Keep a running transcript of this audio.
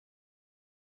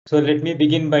So let me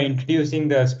begin by introducing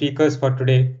the speakers for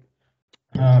today.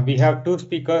 We have two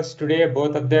speakers today.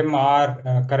 Both of them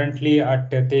are currently at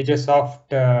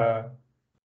TejaSoft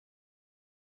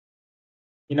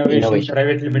Innovations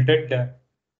Private Limited.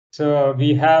 So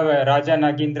we have Raja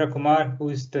Nagendra Kumar, who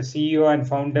is the CEO and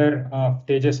founder of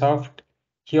TejaSoft.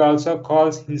 He also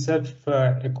calls himself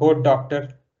a code doctor.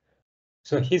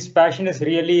 So his passion is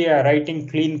really writing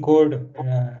clean code,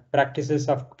 practices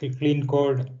of clean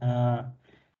code,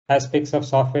 aspects of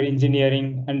software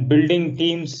engineering, and building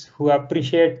teams who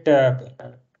appreciate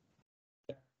the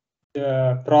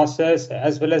process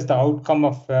as well as the outcome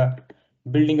of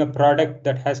building a product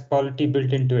that has quality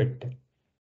built into it.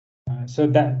 So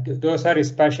those are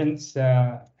his passions.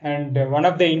 And one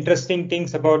of the interesting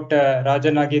things about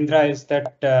Raja Nagendra is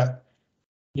that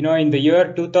in the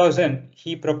year 2000,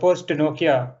 he proposed to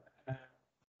Nokia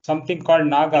something called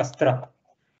Nagastra,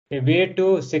 a way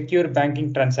to secure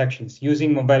banking transactions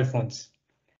using mobile phones.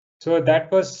 So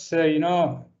that was,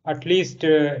 at least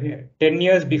 10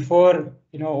 years before,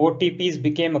 OTPs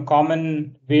became a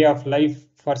common way of life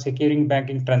for securing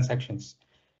banking transactions.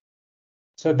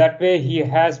 So that way he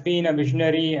has been a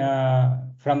visionary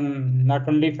from not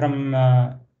only from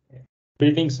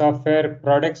building software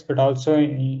products, but also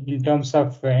in terms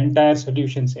of entire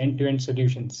solutions, end-to-end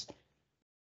solutions.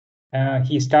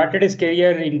 He started his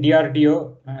career in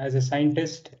DRDO as a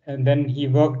scientist, and then he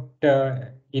worked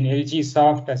in LG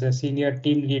Soft as a senior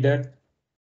team leader.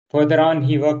 Further on,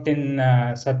 he worked in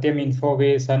Satyam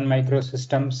Infoway, Sun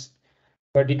Microsystems.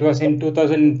 But it was in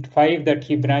 2005 that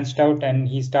he branched out and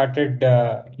he started,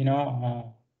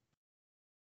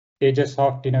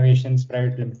 TejaSoft Innovations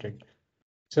Private Limited.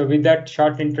 So with that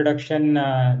short introduction,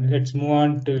 let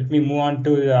me move on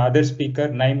to the other speaker,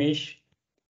 Naimeesh.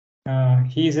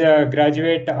 He's a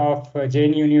graduate of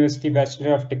Jain University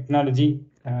Bachelor of Technology,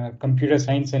 Computer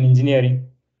Science and Engineering.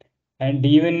 And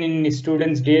even in his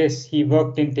students' days, he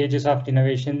worked in TejaSoft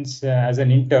Innovations as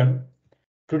an intern.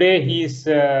 Today, he is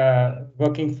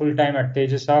working full-time at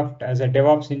TejaSoft as a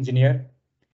DevOps engineer.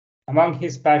 Among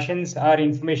his passions are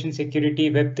information security,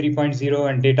 Web 3.0,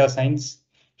 and data science.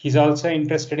 He's also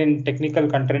interested in technical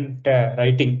content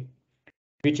writing,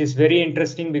 which is very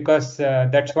interesting because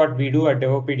that's what we do at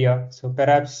Devopedia. So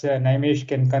perhaps Naimesh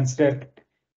can consider,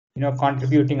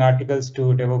 contributing articles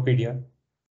to Devopedia.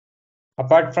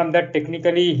 Apart from that,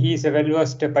 technically, he's a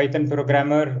well-versed Python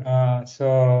programmer.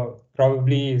 So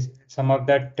probably some of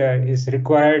that is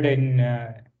required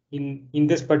in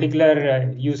this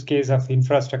particular use case of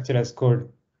infrastructure as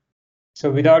code. So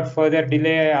without further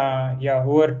delay,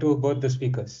 over to both the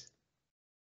speakers.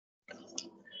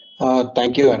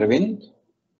 Thank you, Arvind.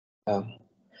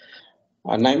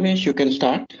 Naimeesh, you can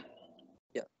start.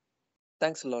 Yeah,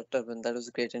 thanks a lot, Arvind. That was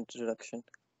a great introduction.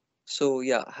 So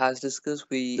yeah, as discussed,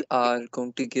 we are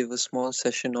going to give a small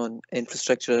session on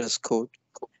infrastructure as code,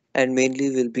 and mainly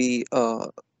we'll be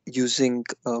using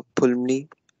Pulumi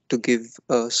to give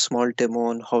a small demo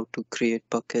on how to create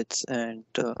buckets and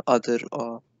other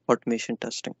automation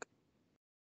testing.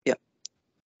 Yeah,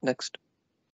 next.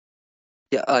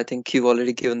 Yeah, I think you've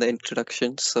already given the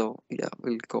introduction, so yeah,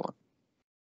 we'll go on.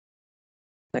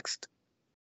 Next.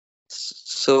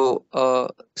 So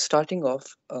starting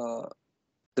off,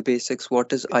 the basics,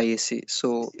 what is IAC?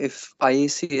 So if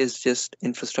IAC is just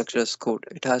infrastructure as code,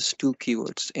 it has two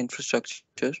keywords,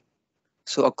 infrastructure.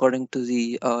 So according to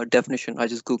the definition, I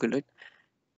just Googled it.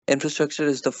 Infrastructure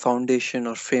is the foundation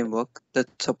or framework that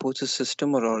supports a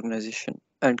system or organization,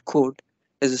 and code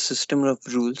is a system of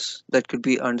rules that could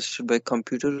be understood by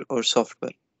computer or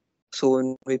software. So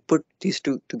when we put these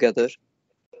two together,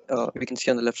 we can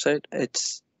see on the left side,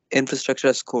 it's infrastructure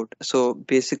as code. So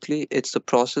basically, it's the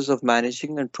process of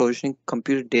managing and provisioning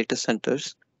computer data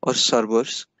centers or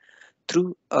servers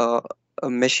through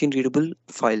machine readable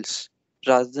files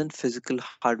rather than physical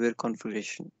hardware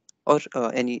configuration or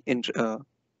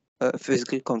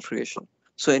physical configuration.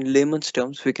 So in layman's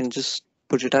terms, we can just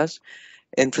put it as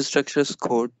infrastructure as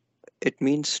code. It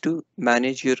means to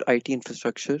manage your IT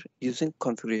infrastructure using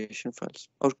configuration files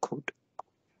or code.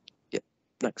 Yeah,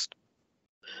 next.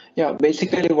 Yeah,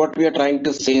 basically what we are trying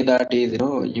to say that is,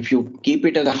 if you keep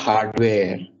it as a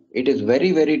hardware, it is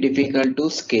very, very difficult to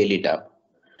scale it up.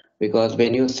 Because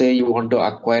when you say you want to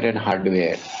acquire an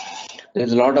hardware,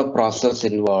 there's a lot of process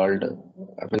involved.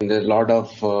 I mean, there's a lot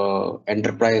of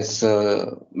enterprise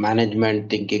management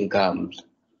thinking comes.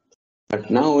 But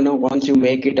now, once you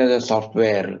make it as a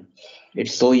software,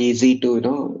 it's so easy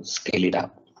to, scale it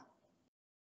up.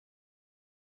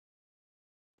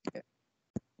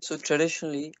 So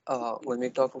traditionally, when we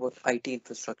talk about IT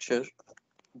infrastructure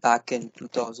back in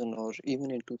 2000 or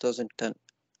even in 2010,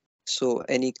 So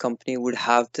any company would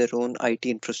have their own IT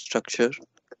infrastructure,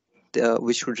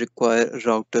 which would require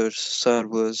routers,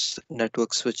 servers,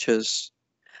 network switches.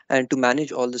 And to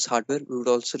manage all this hardware, we would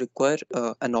also require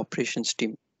an operations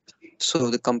team. So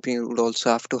the company would also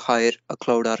have to hire a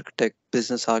cloud architect,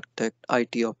 business architect,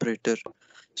 IT operator.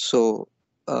 So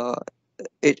uh,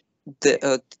 it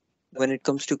the when it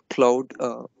comes to cloud,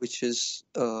 which is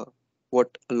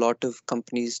what a lot of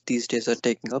companies these days are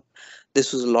taking up,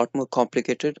 this was a lot more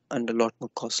complicated and a lot more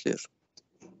costlier.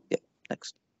 Yeah,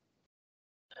 next.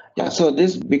 Yeah, so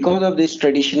this because of these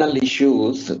traditional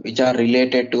issues which are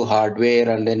related to hardware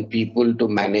and then people to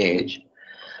manage,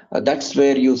 that's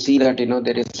where you see that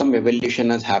there is some evolution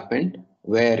has happened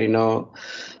where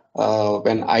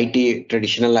when IT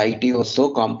traditional IT was so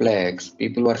complex,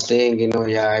 people were saying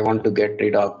yeah, I want to get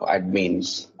rid of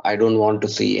admins. I don't want to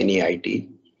see any IT,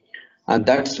 and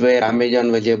that's where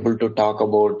Amazon was able to talk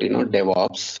about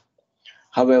DevOps.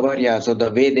 However, yeah, so the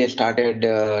way they started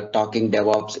talking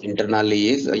DevOps internally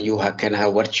is can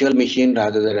have virtual machine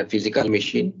rather than a physical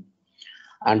machine.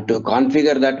 And to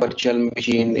configure that virtual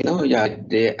machine, yeah,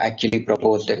 they actually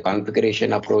proposed a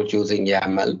configuration approach using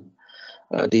YAML.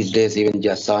 These days, even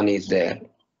JSON is there.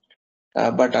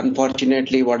 But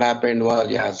unfortunately, what happened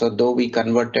was, yeah, so though we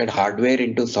converted hardware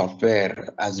into software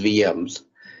as VMs,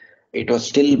 it was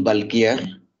still bulkier.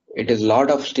 It is a lot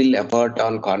of still effort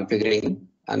on configuring,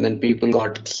 and then people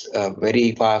got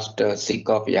very fast sick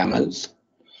of YAMLs.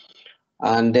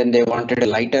 And then they wanted a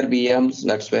lighter VMs.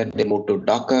 That's where they moved to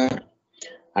Docker.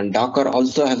 And Docker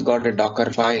also has got a Docker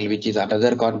file, which is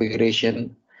another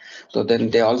configuration. So then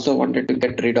they also wanted to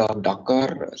get rid of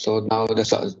Docker. So now the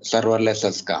serverless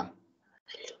has come.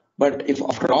 But if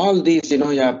after all these,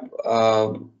 yeah,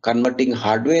 converting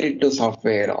hardware into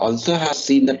software also has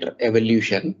seen that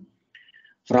evolution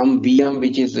from VM,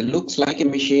 which is looks like a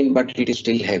machine, but it is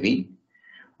still heavy.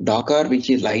 Docker, which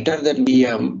is lighter than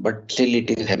VM, but still it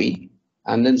is heavy.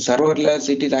 And then serverless,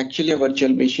 it is actually a virtual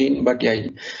machine, but yeah,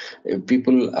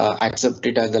 people accept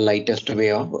it as the lightest way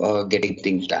of getting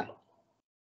things done.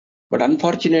 But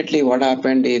unfortunately, what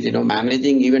happened is,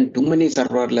 managing even too many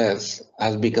serverless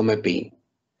has become a pain.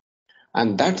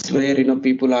 And that's where,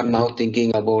 people are now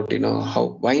thinking about,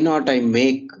 why not I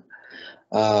make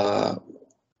uh,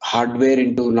 hardware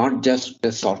into not just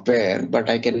the software, but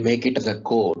I can make it as a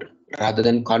code rather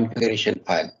than configuration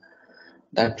file.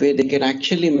 That way they can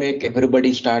actually make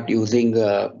everybody start using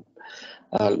a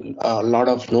lot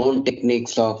of known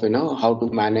techniques of, how to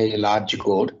manage large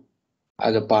code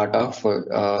as a part of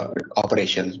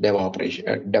operations,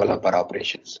 developer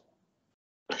operations.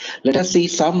 Let us see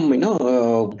some,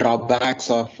 drawbacks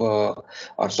of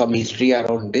or some history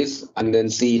around this, and then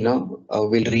see,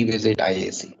 we'll revisit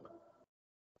IAC.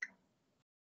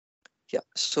 Yeah,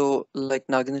 so like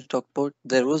Nagendra talked about,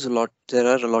 there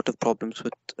are a lot of problems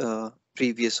with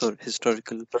previous or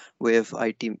historical way of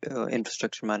IT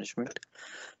infrastructure management.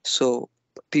 So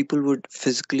people would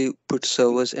physically put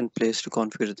servers in place to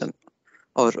configure them,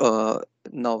 or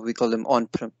now we call them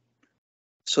on-prem.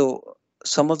 So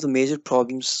some of the major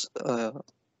problems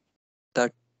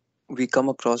that we come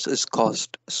across is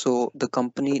cost. So the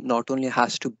company not only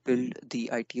has to build the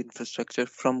IT infrastructure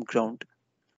from ground,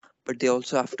 but they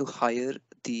also have to hire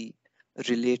the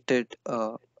related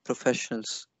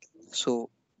professionals so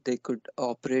they could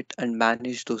operate and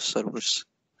manage those servers.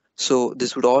 So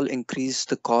this would all increase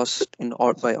the cost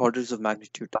by orders of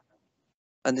magnitude.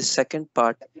 And the second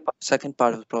part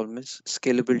of the problem is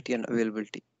scalability and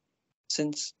availability.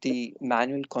 Since the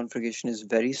manual configuration is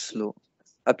very slow,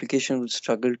 application will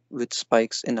struggle with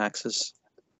spikes in access.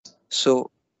 So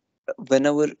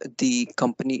whenever the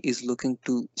company is looking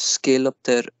to scale up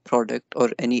their product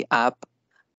or any app,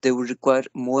 they would require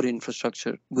more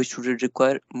infrastructure, which would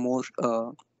require more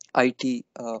IT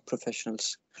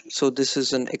professionals. So this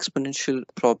is an exponential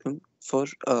problem for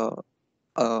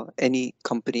any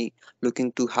company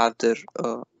looking to have their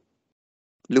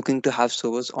looking to have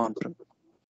servers on-prem.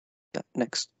 Yeah,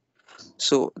 next.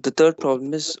 So the third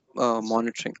problem is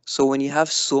monitoring. So when you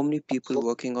have so many people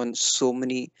working on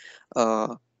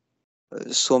uh,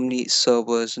 so many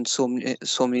servers and so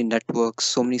many networks,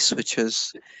 so many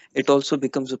switches, it also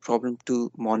becomes a problem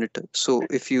to monitor. So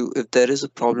if there is a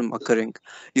problem occurring,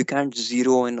 you can't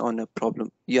zero in on a problem.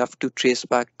 You have to trace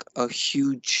back a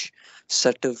huge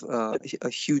set of a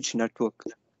huge network.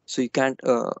 So you can't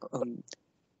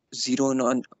zero in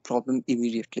on a problem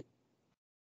immediately.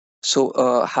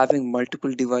 So having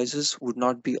multiple devices would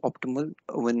not be optimal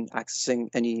when accessing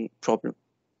any problem.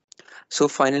 So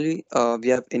finally, we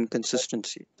have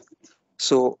inconsistency.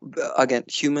 So again,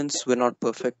 humans, we're not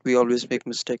perfect. We always make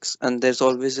mistakes, and there's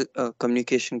always a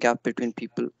communication gap between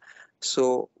people.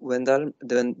 So when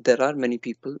there are many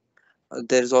people,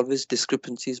 there's always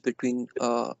discrepancies between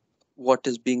what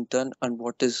is being done and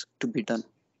what is to be done.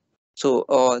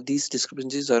 So these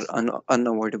discrepancies are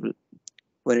unavoidable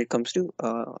when it comes to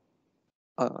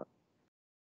uh,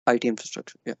 IT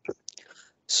infrastructure. Yeah.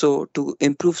 So to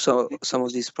improve some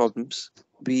of these problems,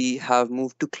 we have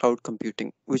moved to cloud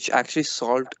computing, which actually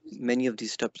solved many of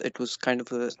these steps. It was kind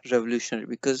of a revolutionary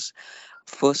because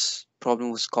first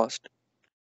problem was cost,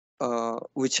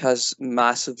 which has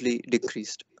massively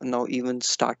decreased. Now even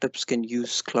startups can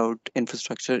use cloud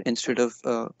infrastructure instead of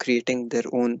creating their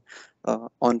own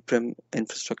on-prem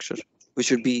infrastructure,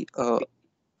 which would be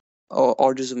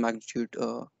orders of magnitude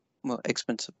more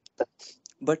expensive.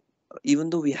 But even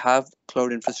though we have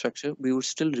cloud infrastructure, we would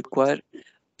still require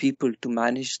people to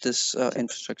manage this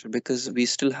infrastructure because we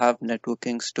still have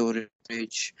networking,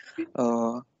 storage,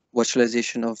 uh,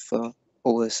 virtualization of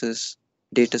OSs,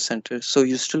 data centers. So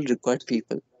you still require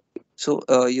people. So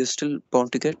you're still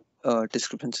bound to get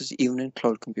discrepancies even in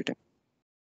cloud computing.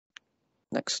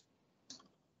 Next.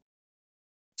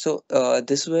 So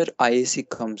this is where IAC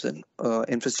comes in,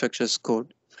 infrastructure as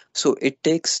code. So it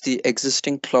takes the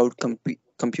existing cloud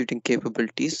computing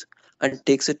capabilities and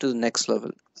takes it to the next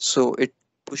level. So it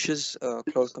pushes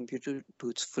cloud computer to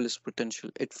its fullest potential.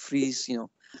 It frees,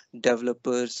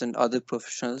 developers and other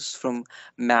professionals from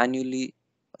manually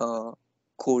uh,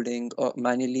 coding or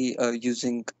manually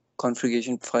using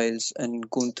configuration files and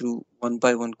going through one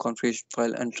by one configuration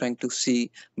file and trying to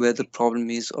see where the problem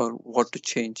is or what to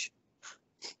change.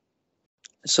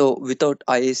 So without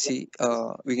IAC,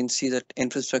 we can see that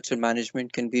infrastructure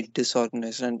management can be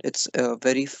disorganized and it's a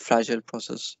very fragile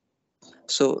process.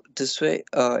 So this way,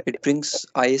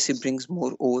 IAC brings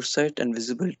more oversight and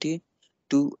visibility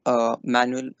to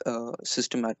manual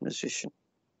system administration.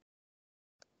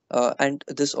 And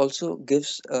this also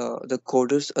gives the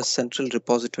coders a central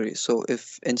repository. So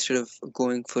if instead of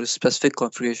going for a specific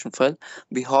configuration file,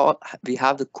 we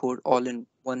have the code all in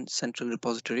one central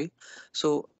repository.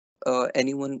 So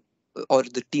anyone or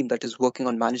the team that is working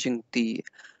on managing the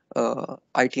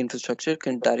IT infrastructure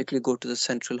can directly go to the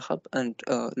central hub and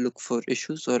look for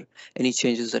issues or any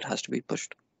changes that has to be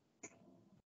pushed.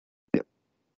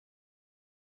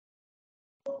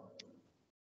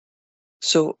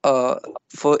 So,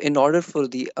 for in order for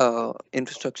the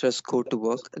infrastructure as code to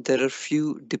work, there are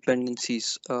few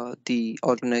dependencies the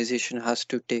organization has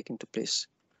to take into place.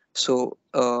 So,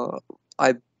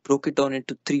 I broke it down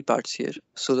into three parts here.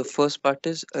 So, the first part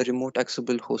is a remote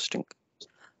accessible hosting.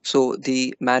 So,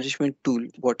 the management tool,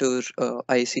 whatever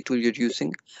IAC tool you're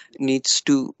using, needs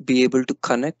to be able to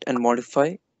connect and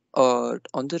modify on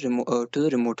the remote to the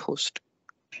remote host.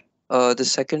 The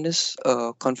second is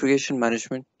configuration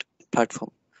management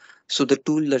platform. So the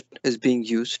tool that is being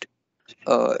used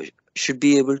uh, should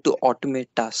be able to automate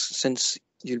tasks since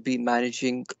you'll be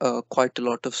managing quite a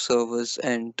lot of servers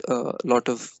and a lot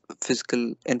of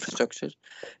physical infrastructure.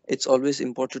 It's always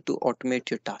important to automate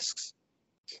your tasks.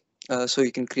 So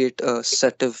you can create a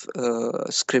set of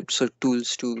scripts or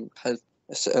tools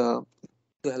s- uh,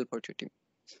 to help out your team.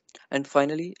 And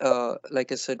finally,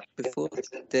 like I said before,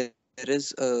 there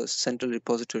is a central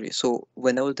repository. So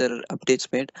whenever there are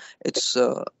updates made, it's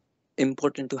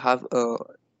important to have a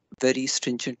very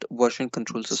stringent version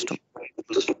control system.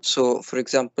 So, for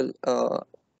example,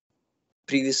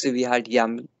 previously we had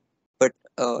YAML, but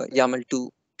YAML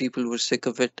 2 people were sick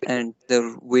of it, and there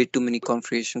were way too many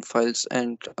configuration files,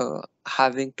 and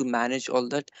having to manage all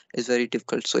that is very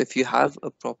difficult. So, if you have a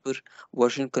proper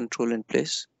version control in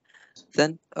place,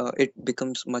 then it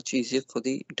becomes much easier for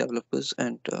the developers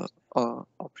and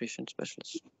operation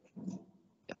specialists.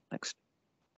 Yeah, next.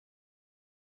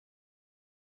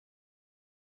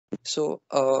 So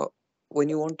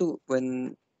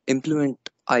when implement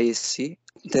ISC,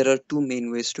 there are two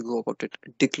main ways to go about it: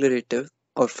 declarative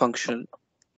or functional,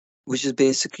 which is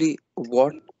basically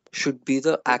what should be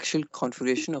the actual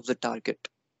configuration of the target.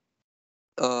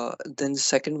 Then the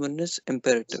second one is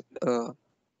imperative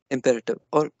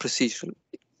or procedural.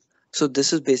 So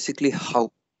this is basically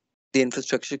how the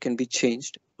infrastructure can be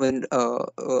changed when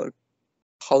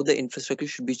how the infrastructure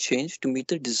should be changed to meet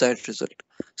the desired result.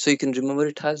 So you can remember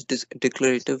it has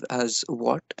declarative as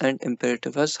what and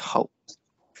imperative as how.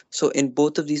 So in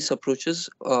both of these approaches,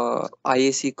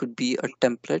 IAC could be a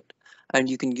template, and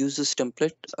you can use this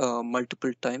template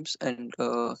multiple times, and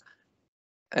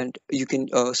you can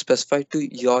specify to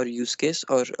your use case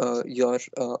or your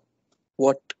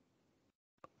what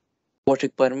what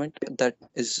requirement that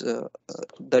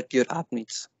your app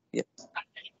needs. Yeah.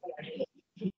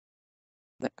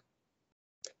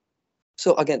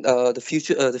 So again, the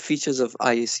features of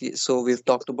IAC. So we've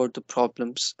talked about the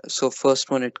problems. So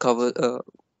first one, it covers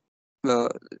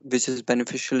which is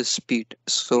beneficial is speed.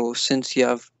 So since you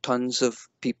have tons of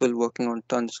people working on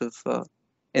tons of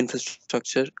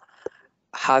infrastructure,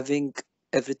 having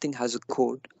everything has a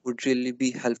code would really be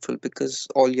helpful, because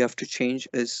all you have to change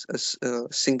is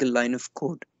a single line of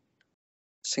code,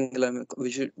 single line of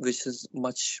which is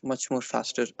much more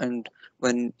faster. And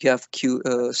when you have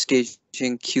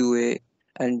staging, QA,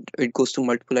 and it goes through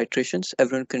multiple iterations,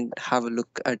 everyone can have a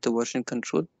look at the version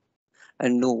control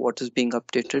and know what is being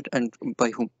updated and by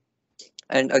whom.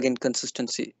 And again,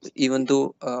 consistency. Even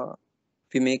though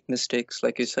we make mistakes,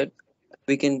 like you said,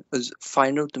 we can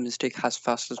find out the mistake as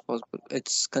fast as possible.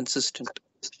 It's consistent.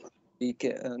 We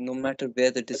can, no matter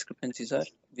where the discrepancies are,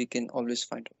 we can always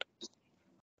find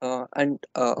out. And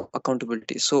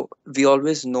accountability. So we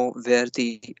always know where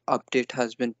the update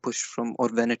has been pushed from, or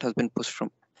when it has been pushed from.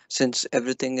 Since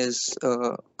everything is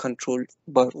controlled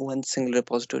by one single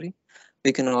repository,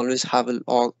 we can always have a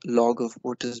log of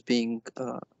what is being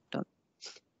done,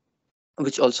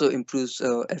 which also improves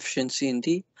efficiency in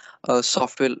the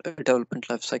software development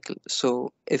lifecycle.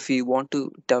 So if we want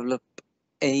to develop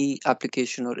any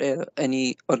application or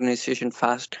any organization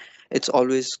fast, it's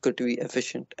always good to be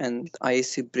efficient, and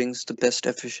IAC brings the best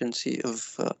efficiency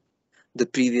of the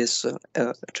previous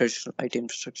traditional IT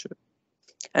infrastructure.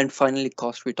 And finally,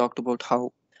 cost. We talked about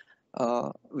how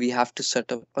we have to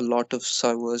set up a lot of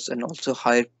servers and also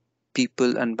hire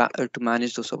people and to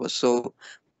manage those servers. So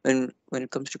when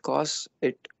it comes to costs,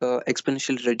 it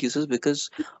exponentially reduces, because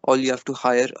all you have to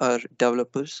hire are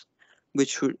developers,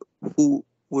 who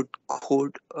would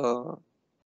code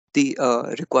the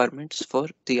requirements for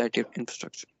the IT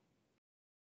infrastructure.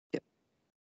 Yeah.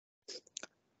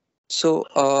 So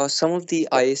some of the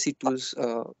IAC tools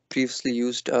previously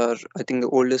used are, I think the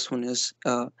oldest one is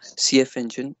CF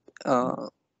Engine,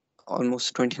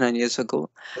 almost 29 years ago,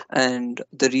 and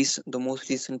the most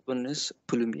recent one is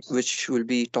Pulumi, which we'll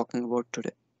be talking about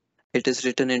today. It is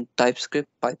written in TypeScript,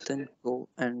 Python, Go,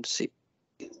 and C.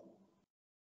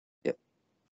 Yeah.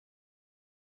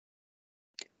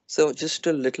 So just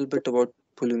a little bit about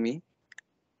Pulumi.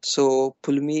 So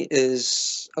Pulumi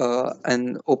is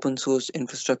an open source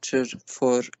infrastructure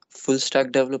for full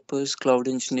stack developers, cloud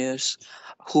engineers,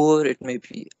 whoever it may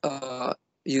be.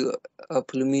 You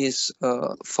Pulumi is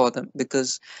for them,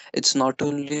 because it's not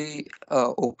only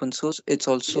open source, it's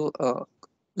also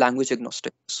language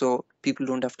agnostic. So people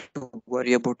don't have to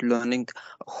worry about learning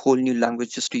a whole new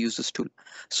language just to use this tool.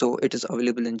 So it is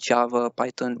available in Java,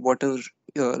 Python, whatever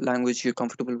language you're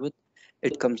comfortable with,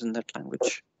 it comes in that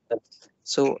language.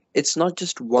 So it's not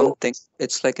just one thing,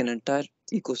 it's like an entire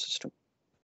ecosystem.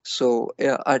 So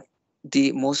yeah, at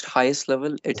the most highest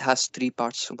level, it has three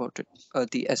parts about it: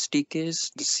 the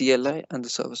SDKs, the CLI, and the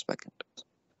service backend.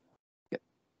 Yeah.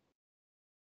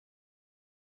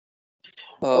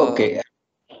 Okay.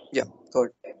 Yeah, go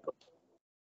ahead.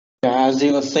 As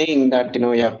you were saying that,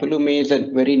 yeah, Pulumi is a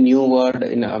very new word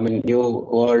new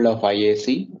world of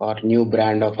IAC or new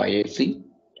brand of IAC.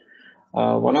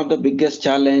 One of the biggest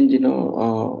challenge,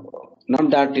 not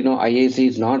that, IAC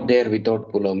is not there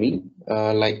without Pulumi.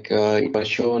 It was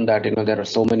shown that, there are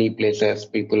so many places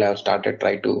people have started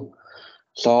try to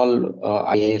solve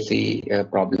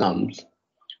IAC problems.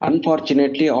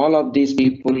 Unfortunately, all of these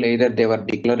people, either they were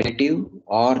declarative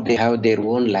or they have their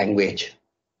own language.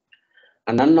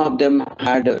 And none of them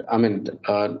had,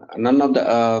 none of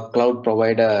the cloud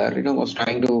provider, was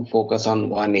trying to focus on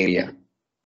one area.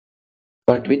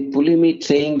 But with Pulumi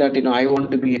saying that, I want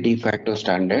to be a de facto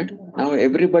standard, now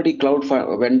everybody cloud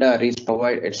vendor is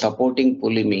supporting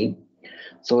Pulumi,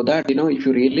 so that, if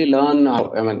you really learn,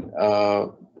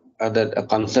 the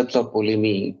concepts of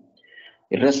Pulumi,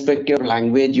 irrespective of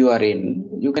language you are in,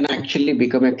 you can actually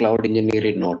become a cloud engineer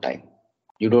in no time.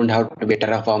 You don't have to be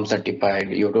Terraform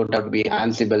certified. You don't have to be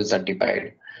Ansible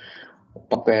certified,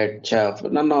 Puppet, Chef.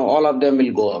 No, all of them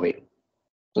will go away.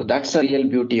 So that's the real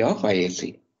beauty of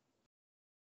IAC.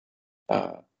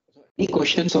 Any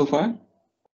questions so far?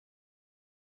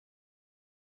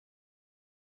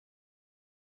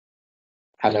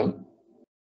 Hello.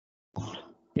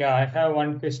 Yeah, I have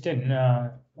one question.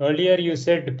 Earlier you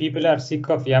said people are sick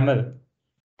of YAML.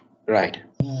 Right.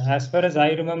 As far as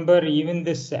I remember, even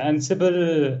this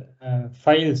Ansible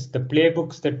files, the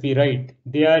playbooks that we write,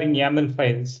 they are in YAML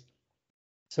files.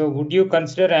 So would you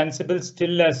consider Ansible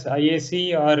still as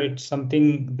IAC, or it's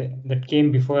something that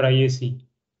came before IAC?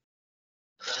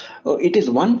 Oh, it is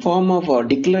one form of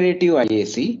declarative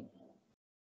IAC,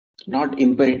 not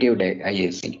imperative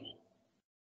IAC.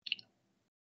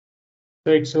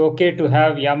 So it's okay to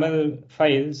have YAML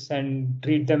files and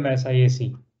treat them as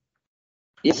IAC.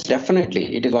 Yes,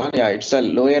 definitely. It is one. Yeah, it's a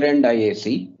lower end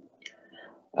IAC.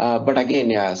 But again,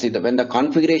 yeah, see, when the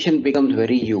configuration becomes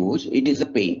very huge, it is a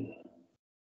pain.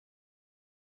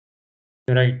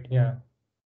 Right. Yeah.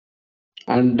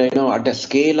 And at a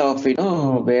scale of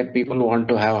where people want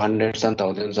to have hundreds and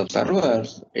thousands of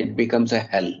servers, it becomes a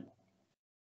hell.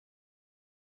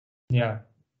 Yeah.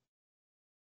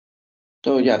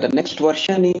 So yeah, the next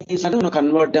version is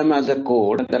convert them as a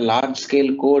code. The large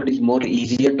scale code is more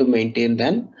easier to maintain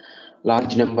than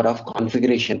large number of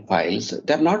configuration files.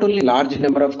 There are not only large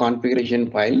number of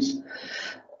configuration files.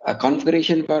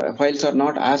 Configuration files are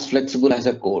not as flexible as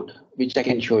a code, which I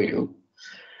can show you.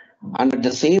 And at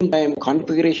the same time,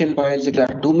 configuration files, if there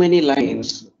are too many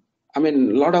lines, I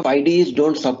mean, a lot of IDEs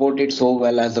don't support it so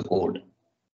well as a code.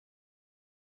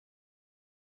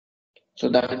 So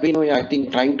that I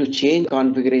think trying to change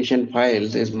configuration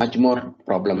files is much more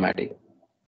problematic.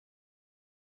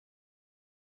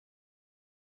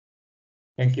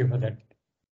 Thank you for that.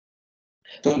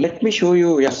 So let me show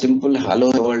you a simple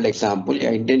hello world example.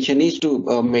 Your intention is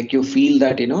to make you feel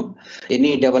that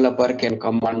any developer can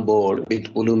come on board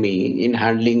with Pulumi in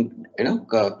handling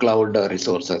cloud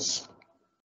resources.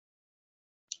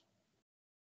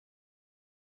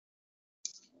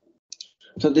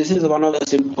 So this is one of the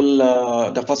simple.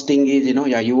 The first thing is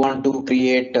you want to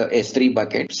create S3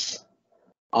 buckets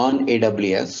on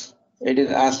AWS. It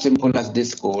is as simple as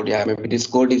this code. Yeah, maybe this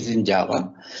code is in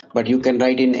Java, but you can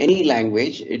write in any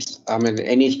language. It's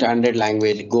any standard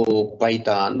language, Go,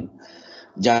 Python,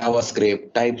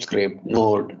 JavaScript, TypeScript,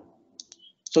 Node.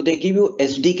 So they give you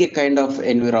SDK kind of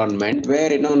environment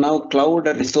where now cloud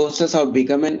resources have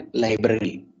become a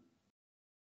library.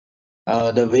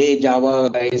 The way Java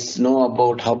guys know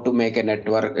about how to make a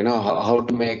network, how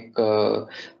to make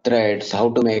threads,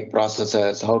 how to make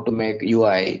processes, how to make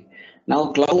UI.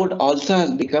 Now cloud also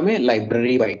has become a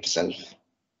library by itself.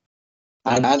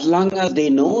 And as long as they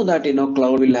know that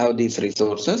cloud will have these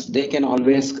resources, they can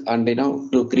always, and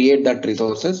to create that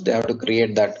resources, they have to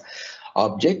create that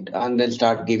object and then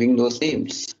start giving those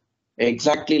names.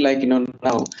 Exactly like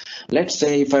now, let's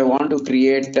say if I want to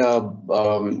create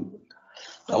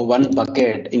one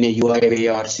bucket in a UI way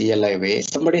or CLI way,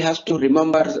 somebody has to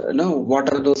remember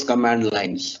what are those command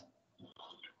lines.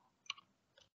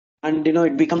 And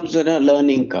it becomes a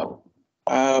learning curve.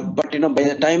 But by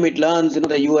the time it learns,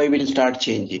 the UI will start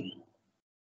changing.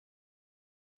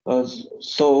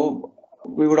 So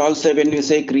we would also, when we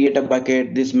say create a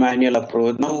bucket, this manual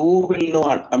approach. Now who will know?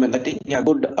 I mean, I think a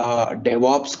good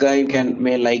DevOps guy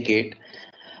may like it.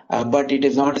 But it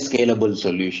is not a scalable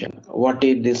solution. What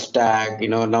is this tag?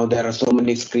 Now there are so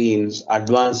many screens,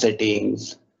 advanced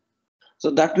settings. So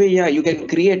that way, yeah, you can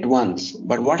create once.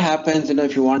 But what happens,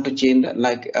 if you want to change,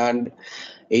 and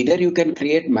either you can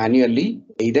create manually,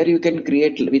 either you can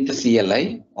create with the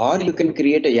CLI, or you can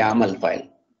create a YAML file.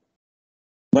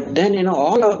 But then,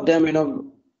 all of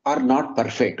them, are not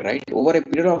perfect, right? Over a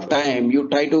period of time, you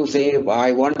try to say,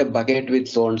 I want a bucket with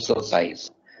so and so size.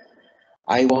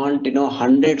 I want,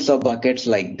 hundreds of buckets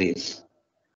like this.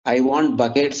 I want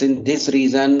buckets in this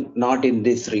region, not in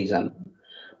this region.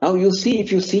 Now you see,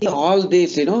 if you see all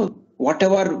this,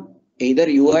 whatever, either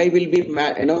UI will be,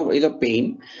 is a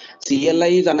pain,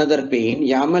 CLI is another pain,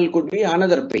 YAML could be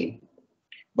another pain.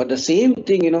 But the same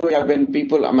thing, when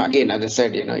people, again, as I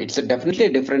said, it's definitely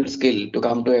a different skill to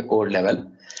come to a code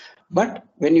level. But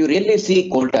when you really see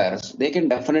coders, they can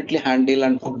definitely handle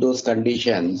and put those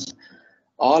conditions.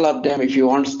 All of them, if you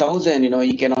want 1,000,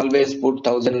 you can always put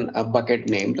 1,000 bucket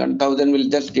names, and 1,000 will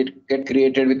just get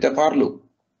created with a for loop.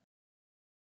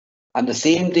 And the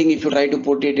same thing, if you try to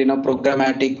put it in a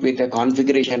programmatic with a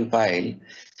configuration file,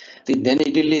 see, then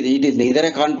it is neither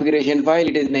a configuration file,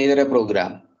 it is neither a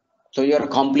program. So you are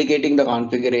complicating the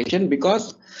configuration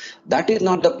because that is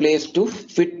not the place to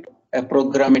fit a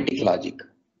programmatic logic.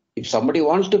 If somebody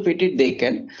wants to fit it, they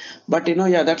can, but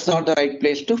that's not the right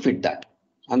place to fit that.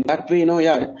 And that way,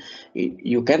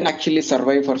 you can actually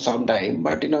survive for some time,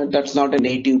 but that's not a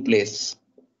native place.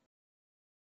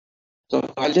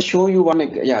 So I'll just show you one,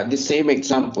 the same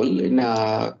example.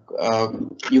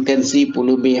 You can see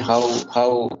Pulumi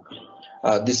how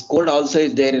this code also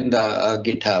is there in the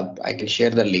GitHub. I can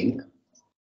share the link.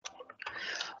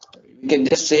 You can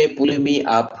just say Pulumi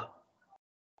up.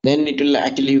 Then it will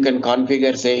actually, you can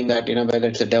configure saying that whether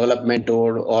it's a development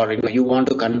node or you want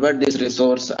to convert this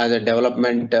resource as a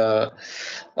development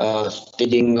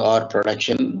staging or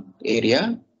production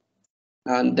area.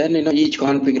 And then each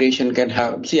configuration can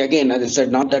have, see, again, as I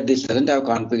said, not that this doesn't have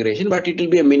configuration, but it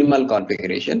will be a minimal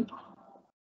configuration.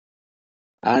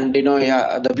 And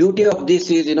yeah, the beauty of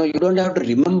this is you don't have to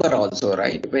remember also,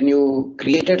 right? When you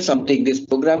created something, this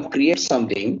program creates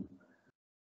something,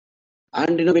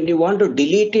 and when you want to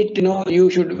delete it, you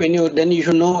should you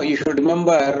should know, you should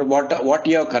remember what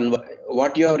you have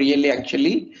what you have really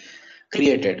actually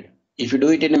created. If you do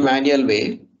it in a manual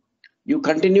way, you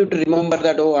continue to remember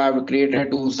that, oh, I have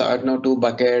created two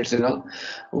buckets,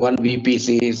 one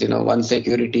VPCs, one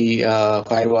security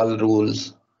firewall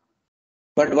rules.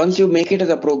 But once you make it as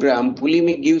a program,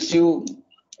 Pulumi gives you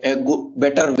a good,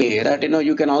 better way that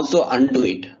you can also undo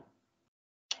it.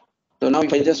 So now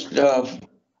if I just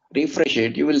refresh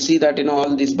it, you will see that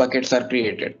all these buckets are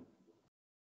created.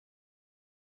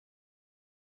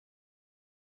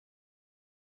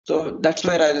 So that's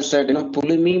where I said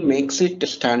Pulumi makes it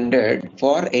standard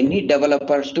for any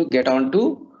developers to get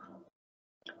onto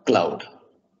cloud.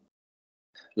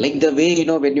 Like the way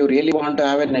when you really want to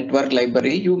have a network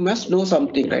library, you must know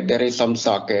something, right? There is some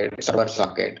socket, server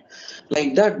socket.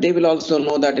 Like that, they will also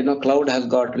know that cloud has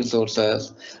got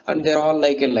resources, and they're all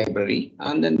like a library,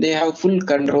 and then they have full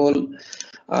control.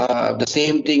 The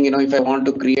same thing, if I want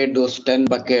to create those 10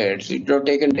 buckets, it would have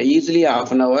taken easily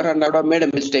half an hour, and I would have made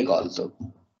a mistake also.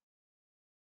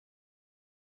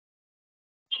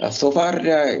 So far,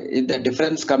 is the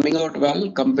difference coming out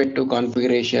well compared to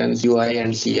configurations, UI,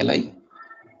 and CLI?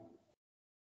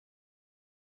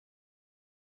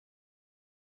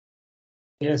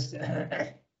 Yes,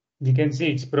 we can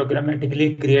see it's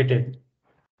programmatically created.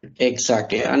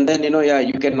 Exactly, and then yeah,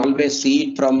 you can always see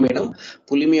it from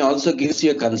Pulumi also gives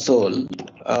you a console.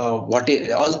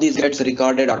 All these gets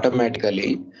recorded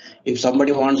automatically. If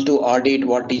somebody wants to audit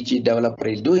what each developer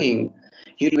is doing,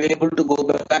 he'll be able to go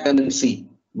back and then see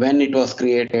when it was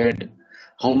created,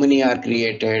 how many are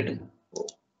created.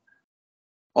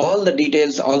 All the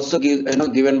details also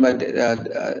given by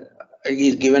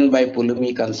is given by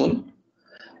Pulumi console,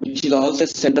 which is also a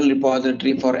central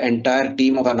repository for entire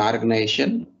team of an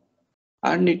organization.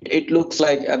 And it looks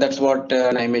like that's what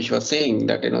Naimeesh was saying,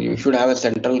 that you should have a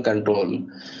central control.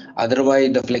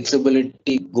 Otherwise, the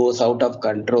flexibility goes out of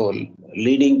control,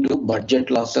 leading to budget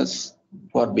losses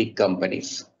for big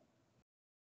companies.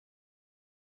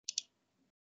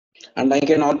 And I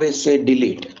can always say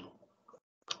delete.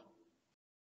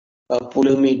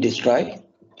 Pulumi destroy.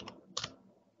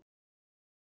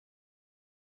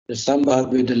 There's some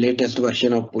bug with the latest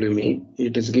version of Pulumi.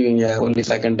 It is giving only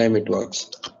second time it works.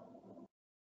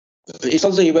 It's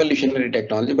also evolutionary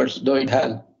technology, but though it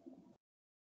has.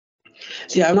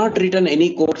 See, I have not written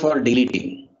any code for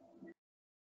deleting.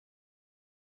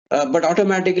 But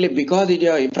automatically, because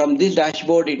from this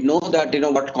dashboard, it knows that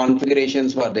what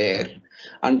configurations were there,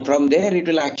 and from there it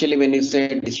will actually, when you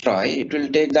say destroy, it will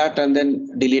take that and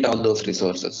then delete all those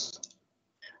resources.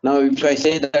 Now, if I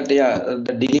say that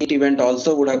the delete event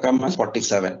also would have come as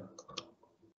 47.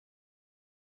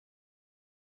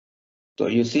 So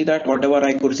you see that whatever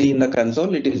I could see in the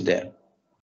console, it is there.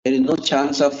 There is no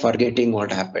chance of forgetting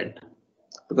what happened,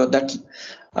 because that's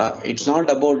it's not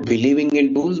about believing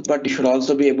in tools, but you should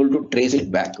also be able to trace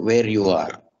it back where you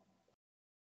are.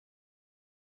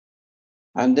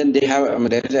 And then they have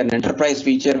there is an enterprise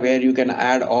feature where you can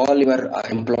add all your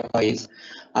employees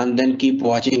and then keep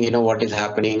watching what is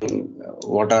happening,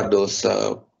 what are those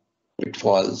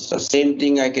pitfalls. The same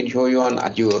thing I can show you on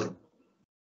Azure.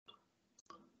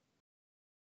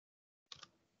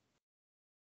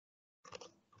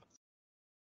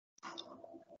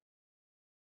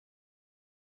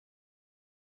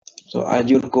 So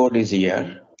Azure code is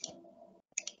here.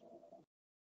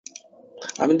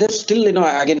 I mean, there's still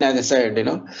again, as I said, the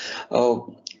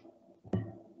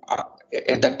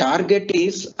target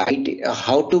is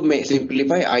how to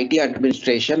simplify IT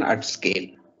administration at scale.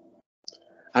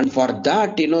 And for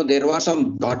that, there were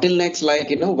some bottlenecks like,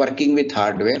 working with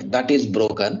hardware that is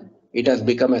broken. It has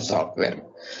become a software.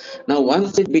 Now,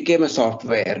 once it became a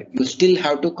software, you still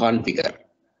have to configure.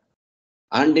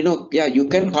 And, yeah, you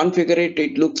can configure it.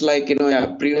 It looks like,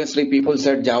 previously people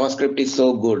said JavaScript is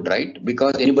so good, right?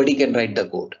 Because anybody can write the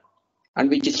code, and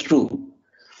which is true.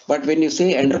 But when you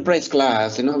say enterprise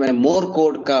class, when more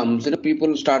code comes,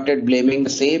 people started blaming the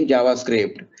same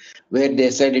JavaScript where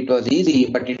they said it was easy,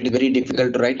 but it is very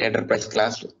difficult to write enterprise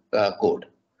class code.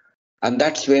 And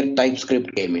that's where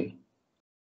TypeScript came in.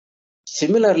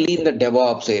 Similarly, in the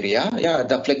DevOps area, yeah,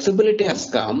 the flexibility has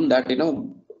come that,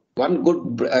 one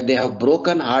good, they have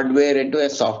broken hardware into a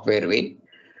software way,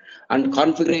 and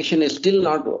configuration is still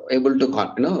not able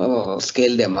to,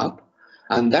 scale them up.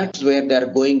 And that's where they're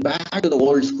going back to the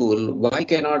old school. Why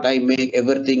cannot I make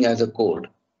everything as a code?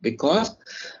 Because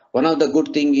one of the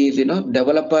good thing is,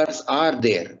 developers are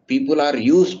there. People are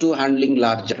used to handling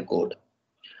larger code.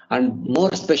 And more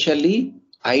especially,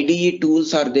 IDE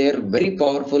tools are there very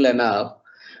powerful enough,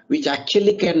 which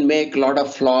actually can make a lot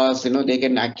of flaws. They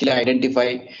can actually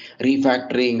identify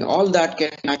refactoring. All that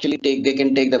can actually they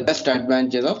can take the best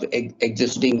advantage of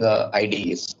existing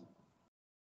IDEs.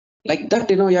 Like that,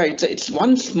 yeah, it's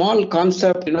one small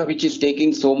concept, which is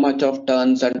taking so much of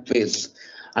turns and twists,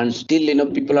 and still,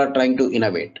 people are trying to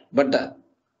innovate. But the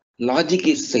logic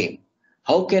is same.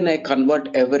 How can I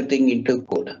convert everything into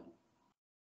code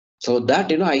so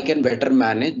that I can better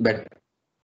manage, better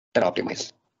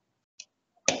optimize?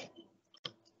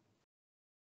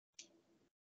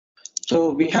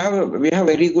 So we have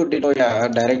very good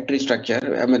directory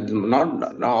structure. I mean,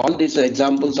 not all these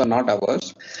examples are not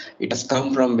ours. It has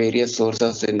come from various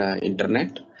sources in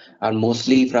internet, and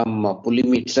mostly from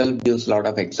Pulumi itself gives a lot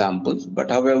of examples.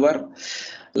 But however,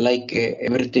 like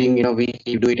everything, we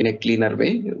do it in a cleaner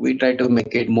way. We try to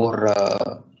make it more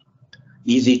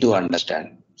easy to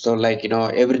understand. So like,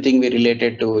 everything we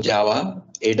related to Java,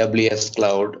 AWS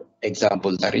cloud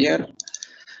examples are here,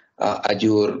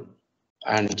 Azure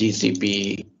and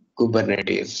GCP,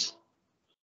 Kubernetes.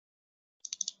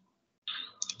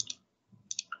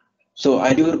 So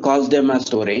Azure calls them as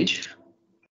storage.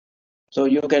 So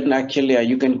you can actually,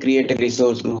 you can create a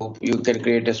resource group, you can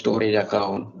create a storage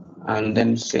account, and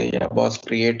then say, yeah, boss,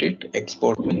 create it,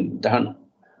 export me, done.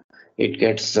 It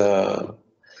gets,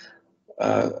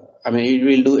 I mean, it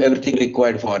will do everything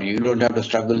required for you. You don't have to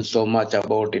struggle so much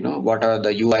about, what are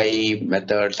the UI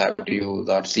methods I have to use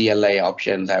or CLI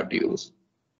options I have to use.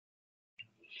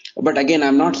 But again,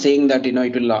 I'm not saying that, it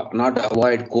will not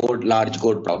avoid large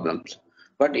code problems,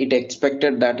 but it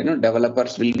expected that,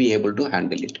 developers will be able to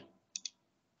handle it.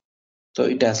 So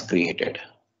it has created.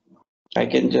 I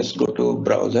can just go to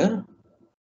browser.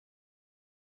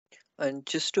 And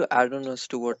just to add on as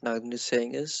to what Nagendra is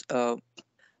saying is,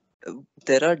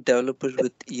 there are developers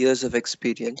with years of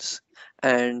experience,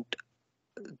 and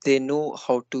they know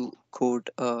how to code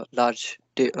large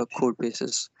code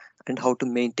bases and how to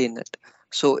maintain it.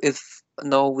 So if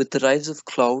now with the rise of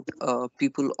cloud,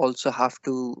 people also have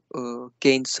to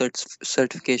gain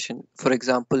certification. For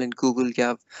example, in Google you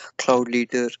have cloud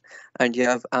leader, and you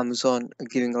have Amazon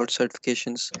giving out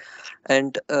certifications,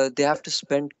 and they have to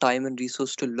spend time and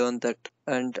resource to learn that.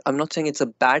 And I'm not saying it's a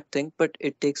bad thing, but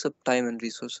it takes up time and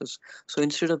resources. So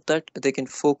instead of that, they can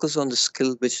focus on the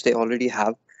skill which they already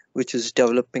have, which is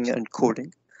developing and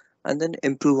coding, and then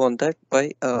improve on that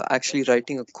by actually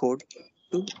writing a code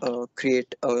to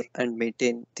create and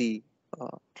maintain the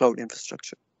cloud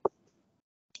infrastructure.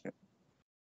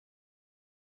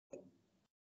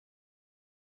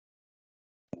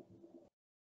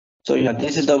 So yeah,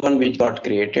 this is the one which got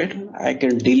created. I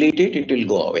can delete it, it will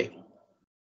go away.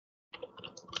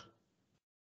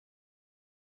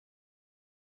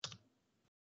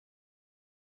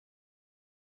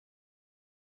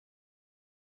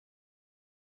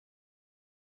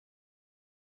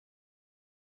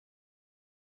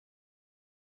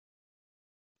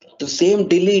 The same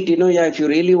delete, yeah, if you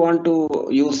really want to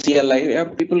use CLI, yeah,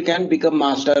 people can become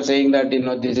master saying that,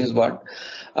 this is what,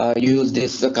 use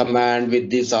this command with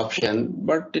this option.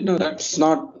 But, that's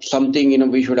not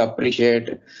something, we should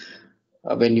appreciate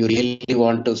when you really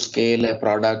want to scale a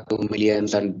product to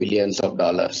millions and billions of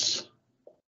dollars.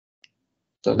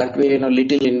 So that way,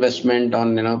 little investment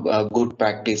on, good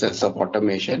practices of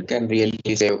automation can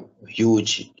really save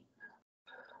huge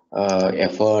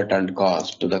effort and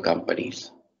cost to the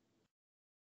companies.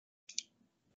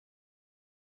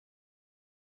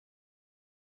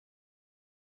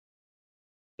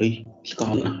 It's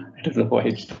gone. I don't know why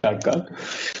it's that gone.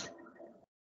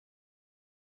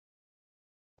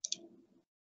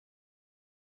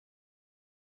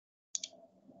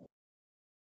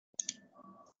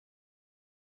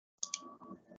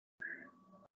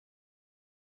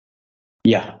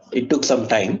 Yeah, it took some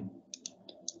time.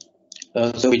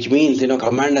 So which means,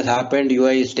 command has happened,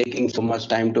 UI is taking so much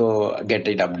time to get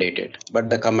it updated,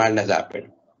 but the command has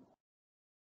happened.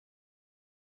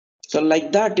 So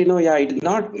like that, yeah, it's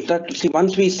not that, see,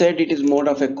 once we said it is mode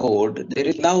of a code, there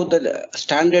is now the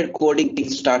standard coding thing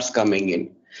starts coming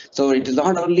in. So it is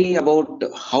not only about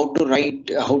how to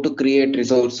write, how to create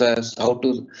resources, how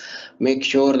to make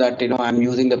sure that, I'm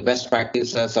using the best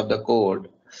practices of the code.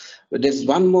 But there's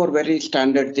one more very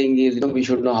standard thing is, we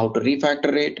should know how to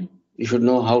refactor it. You should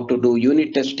know how to do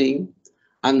unit testing.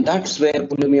 And that's where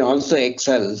Pulumi also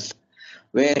excels,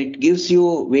 where it gives you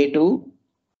a way to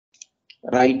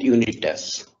write unit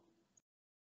tests.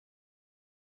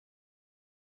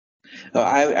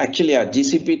 I actually,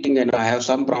 GCP thing, I have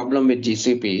some problem with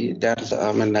GCP. That's,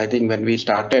 I think when we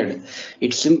started,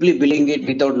 it's simply billing it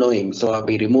without knowing. So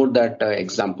we removed that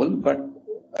example. But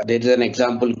there is an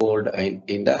example code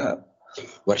in the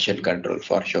version control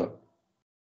for sure.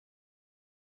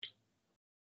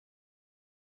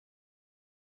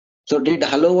 So did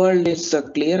Hello World is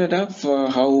clear enough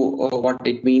how what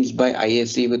it means by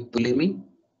IAC with Pulumi?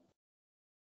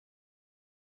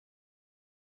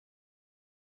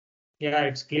 Yeah,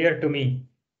 it's clear to me.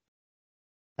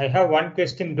 I have one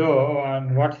question though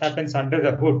on what happens under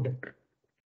the hood.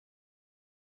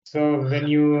 So when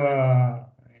you are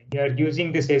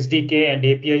using this SDK and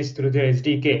APIs through the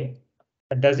SDK,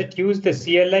 does it use the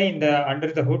CLI in the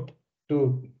under the hood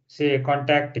to say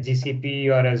contact GCP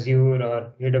or Azure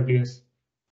or AWS?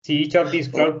 See, each of these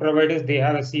cloud providers, they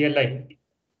have a CLI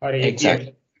or API.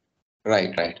 Exactly.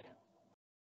 Right.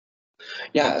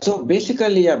 Yeah, so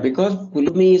basically, yeah, because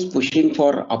Pulumi is pushing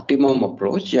for optimum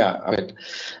approach, yeah, I mean,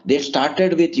 they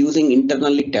started with using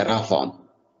internally Terraform.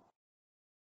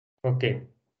 Okay.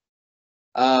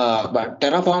 But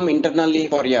Terraform internally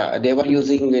for, yeah, they were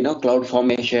using,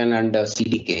 CloudFormation and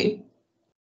CDK.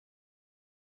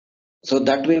 So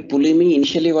that way Pulumi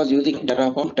initially was using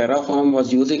Terraform. Terraform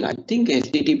was using, I think,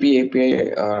 HTTP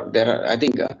API. I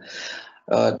think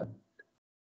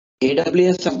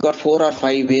AWS have got 4 or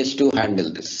 5 ways to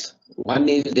handle this. One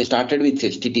is they started with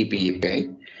HTTP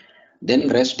API, then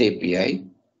REST API,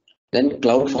 then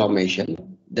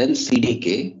CloudFormation, then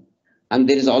CDK, and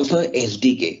there is also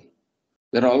SDK.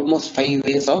 There are almost 5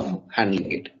 ways of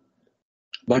handling it.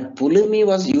 But Pulumi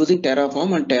was using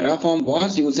Terraform, and Terraform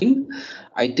was using,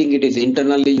 I think it is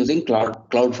internally using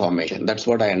CloudFormation. That's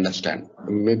what I understand.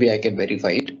 Maybe I can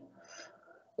verify it.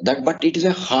 But it is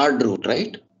a hard route,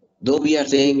 right? Though we are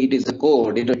saying it is a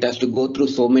code, it has to go through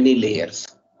so many layers.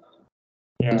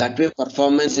 Yeah. That way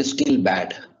performance is still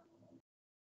bad.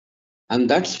 And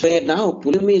that's where now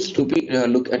Pulumi is to be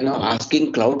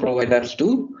asking cloud providers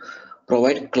to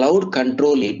provide cloud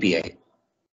control API.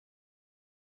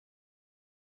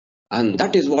 And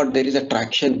that is what there is a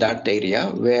traction that area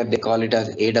where they call it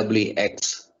as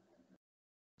AWX.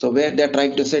 So where they're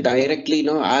trying to say directly,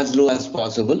 as low as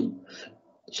possible,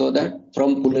 so that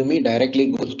from Pulumi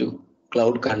directly goes to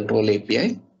cloud control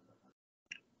API.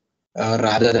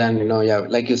 Rather than,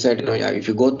 like you said, if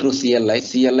you go through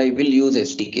CLI will use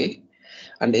SDK,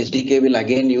 and SDK will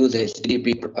again use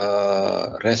HTTP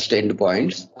REST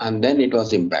endpoints, and then it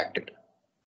was impacted.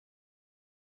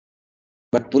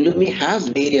 But Pulumi has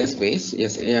various ways.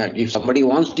 Yes, yeah, if somebody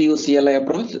wants to use CLI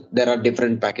approach, there are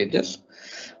different packages.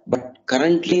 But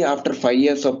currently, after 5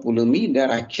 years of Pulumi, they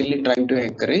are actually trying to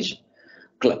encourage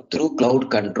through Cloud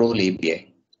Control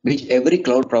API, which every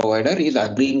cloud provider is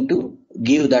agreeing to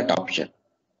give that option.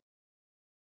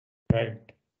 Right.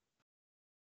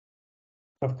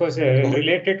 Of course, a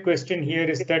related question here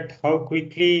is that how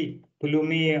quickly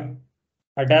Pulumi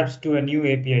adapts to a new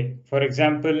API. For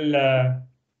example,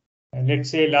 let's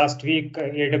say last week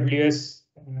AWS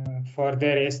for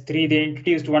their S3 they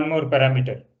introduced one more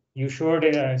parameter. You showed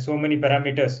so many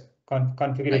parameters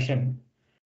configuration.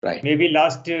 Right. Maybe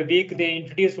last week they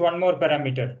introduced one more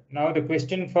parameter. Now the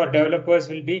question for developers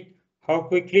will be how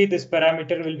quickly this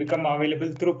parameter will become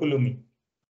available through Pulumi.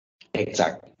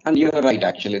 Exactly. And you're right,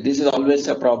 actually. This is always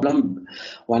a problem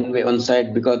one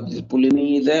side, because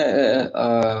Pulumi is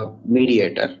a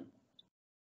mediator.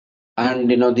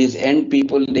 And these end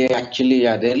people, they actually,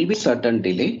 there will be certain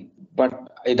delay,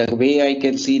 but the way I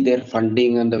can see their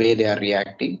funding and the way they are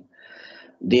reacting,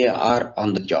 they are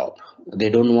on the job.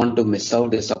 They don't want to miss out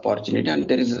this opportunity, and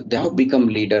they have become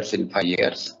leaders in 5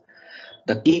 years.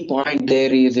 The key point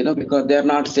there is, because they're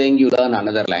not saying you learn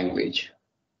another language.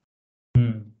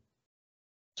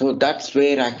 So that's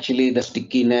where actually the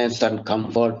stickiness and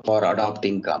comfort for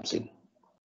adopting comes in.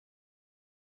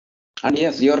 And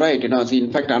yes, you're right.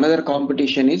 In fact, another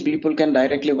competition is people can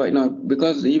directly,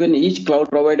 because even each cloud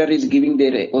provider is giving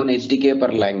their own SDK per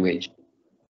language.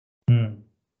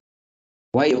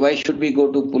 Why should we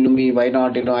go to Pulumi? Why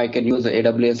not? I can use the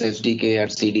AWS SDK or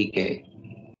CDK.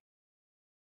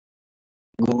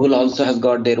 Google also has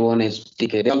got their own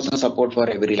SDK. They also support for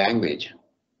every language.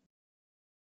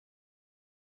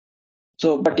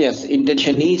 So, but yes,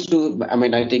 intention is to,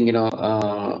 I think,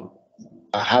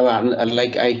 have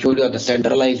like I showed you the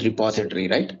centralized repository,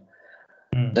 right?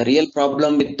 The real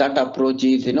problem with that approach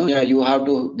is, you have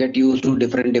to get used to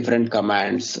different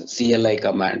commands, CLI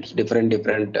commands, different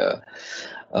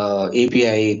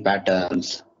API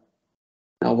patterns.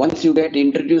 Now, once you get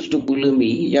introduced to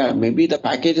Pulumi, maybe the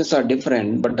packages are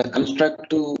different, but the construct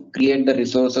to create the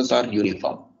resources are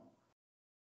uniform.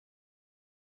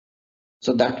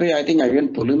 So that way, I think even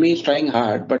Pulumi is trying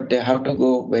hard, but they have to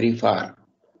go very far.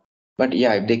 But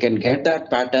yeah, if they can get that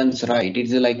patterns right,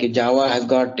 it's like Java has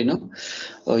got,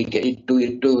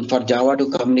 for Java to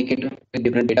communicate with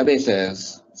different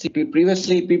databases. See,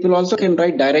 previously people also can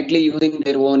write directly using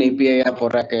their own API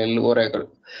for Oracle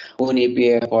own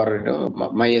API for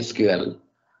MySQL.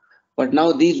 But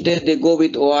now these days they go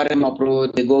with ORM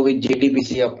approach, they go with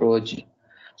JDBC approach.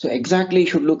 So exactly you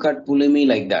should look at Pulumi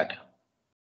like that,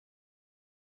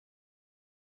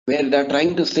 where they're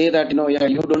trying to say that, yeah,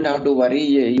 you don't have to worry,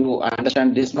 you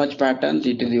understand this much patterns,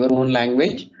 it is your own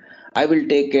language. I will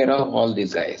take care of all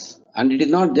these guys. And it is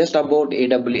not just about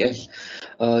AWS,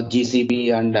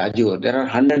 GCP and Azure. There are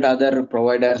 100 other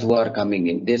providers who are coming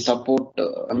in. They support,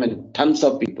 tons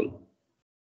of people.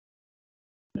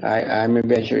 I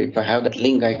maybe I show, if I have that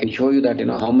link, I can show you that,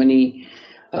 how many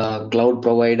cloud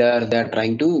providers they are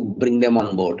trying to bring them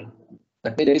on board.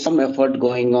 But there is some effort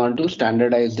going on to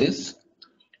standardize this,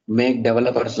 make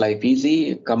developers' life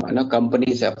easy.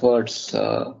 Companies' efforts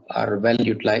are well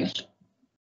utilized.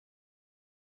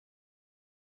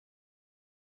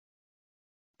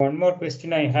 One more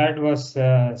question I had was,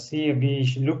 see,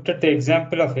 we looked at the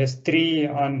example of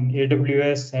S3 on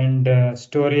AWS and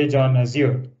storage on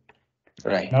Azure.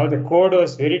 Right. Now the code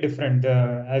was very different.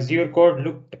 The Azure code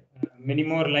looked many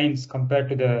more lines compared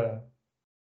to the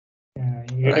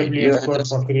AWS code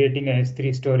for creating a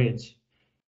S3 storage.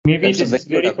 Maybe this is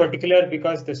very particular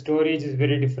because the storage is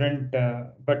very different.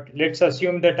 But let's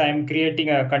assume that I'm creating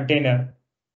a container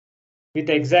with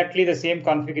exactly the same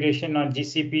configuration on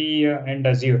GCP and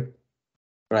Azure.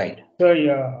 Right. So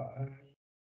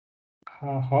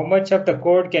how much of the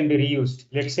code can be reused?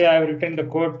 Let's say I've written the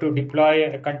code to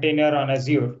deploy a container on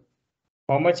Azure.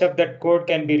 How much of that code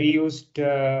can be reused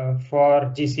for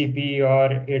GCP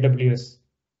or AWS?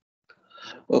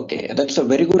 Okay, that's a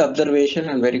very good observation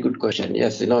and very good question.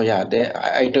 Yes,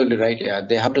 I told you, right. Yeah,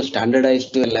 they have to standardize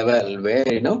to a level where,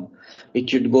 it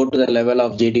should go to the level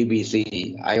of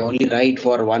JDBC. I only write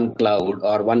for one cloud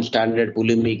or one standard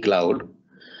Pulumi cloud.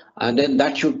 And then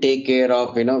that should take care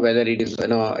of, whether it is,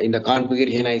 in the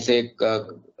configuration, I say,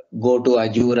 go to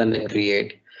Azure and then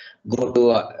create, go to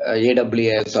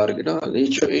AWS, or,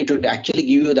 it should actually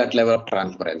give you that level of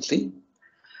transparency.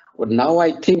 But now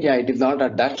I think, yeah, it is not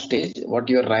at that stage. What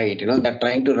you're right, they're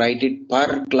trying to write it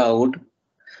per cloud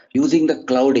using the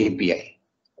cloud API,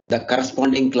 the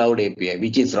corresponding cloud API,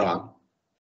 which is wrong.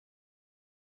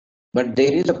 But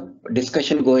there is a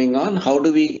discussion going on. How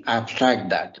do we abstract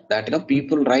that? That,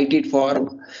 people write it for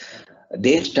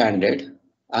their standard,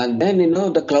 and then,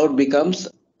 the cloud becomes,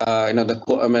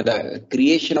 the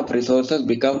creation of resources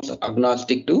becomes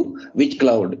agnostic to which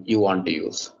cloud you want to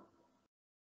use.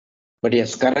 But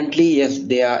yes, currently, yes,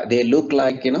 they look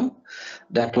like,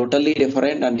 they're totally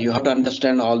different, and you have to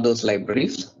understand all those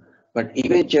libraries. But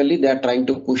eventually, they're trying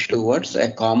to push towards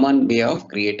a common way of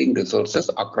creating resources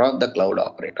across the cloud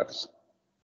operators.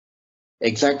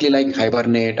 Exactly like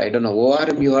Hibernate. I don't know,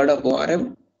 ORM, you heard of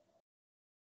ORM?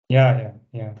 Yeah.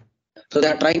 So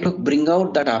they're trying to bring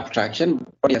out that abstraction.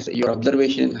 But yes, your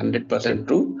observation is 100%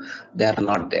 true. They are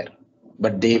not there.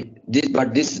 But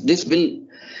this will.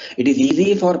 It is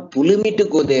easy for Pulumi to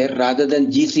go there rather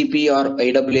than GCP or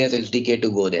AWS SDK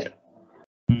to go there.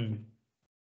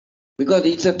 Because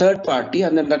it's a third party,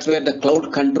 and then that's where the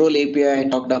cloud control API I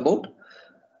talked about.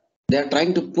 They are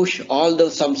trying to push all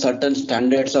some certain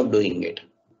standards of doing it.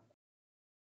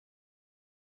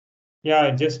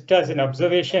 Yeah, just as an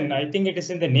observation, I think it is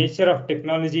in the nature of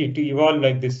technology to evolve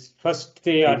like this. First,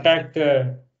 they attack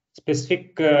the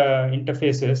specific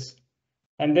interfaces,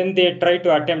 and then they try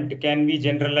to attempt, can we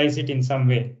generalize it in some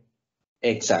way?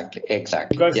 Exactly.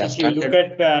 Because if you look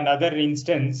at another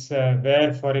instance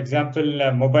where, for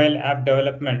example, mobile app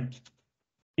development,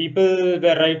 people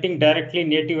were writing directly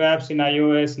native apps in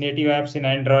iOS, native apps in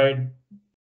Android,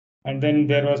 and then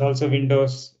there was also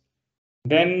Windows.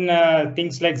 Then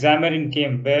things like Xamarin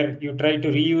came, where you try to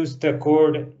reuse the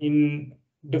code in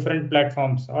different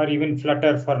platforms, or even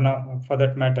Flutter for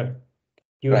that matter.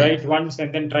 You write once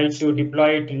and then try to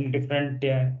deploy it in different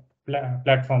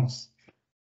platforms.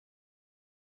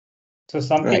 So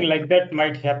something like that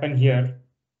might happen here.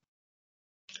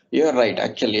 You're right,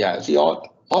 actually. Yeah. See,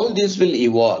 all this will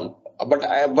evolve.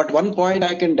 But one point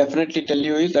I can definitely tell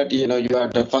you is that, you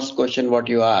had the first question what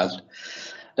you asked,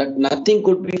 that nothing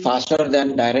could be faster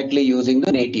than directly using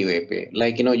the native API.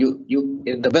 Like,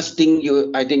 the best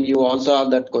thing I think you also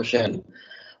have that question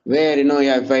where,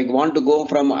 if I want to go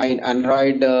from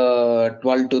Android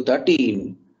 12 to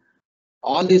 13,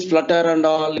 all this Flutter and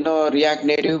all, React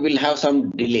Native will have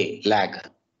some delay, lag.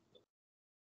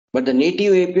 But the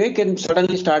native API can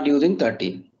suddenly start using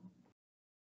 13.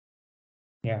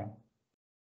 Yeah.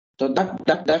 So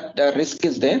that risk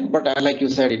is there, but like you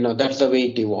said, that's the way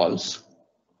it evolves.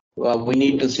 We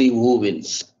need to see who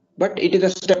wins, but it is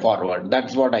a step forward.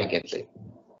 That's what I can say.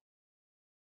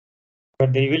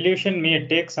 But the evolution may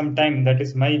take some time. That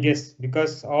is my guess,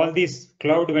 because all these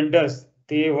cloud vendors,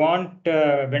 they want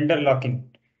vendor lock-in.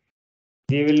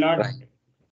 They will not. Right.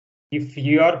 If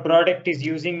your product is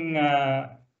using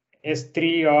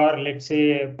S3 or let's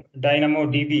say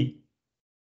DynamoDB,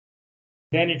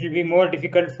 then it will be more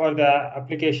difficult for the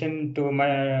application to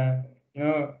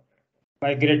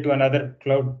migrate to another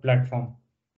cloud platform.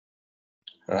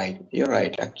 Right, you're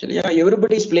right. Actually, yeah,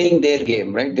 everybody's playing their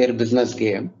game, right? Their business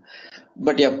game.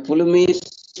 But yeah, Pulumi is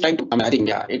trying to. I think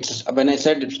yeah, it's when I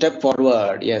said step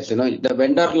forward. Yes, the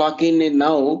vendor lock-in is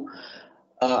now.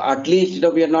 At least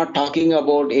we are not talking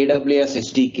about AWS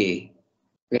SDK.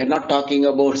 We are not talking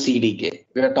about CDK.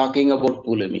 We are talking about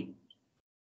Pulumi.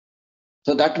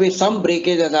 So that way, some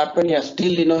breakage has happened. Yeah,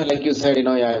 still, like you said,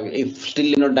 yeah, if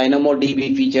still,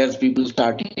 DynamoDB features, people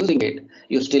start using it,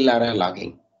 you still are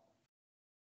logging.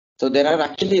 So there are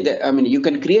actually, you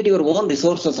can create your own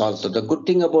resources also. The good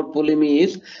thing about Pulumi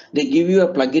is they give you a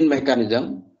plugin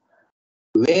mechanism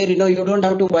where, you don't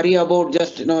have to worry about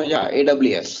just,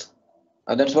 AWS.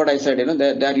 That's what I said,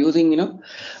 they are using,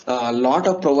 a lot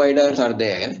of providers are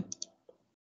there.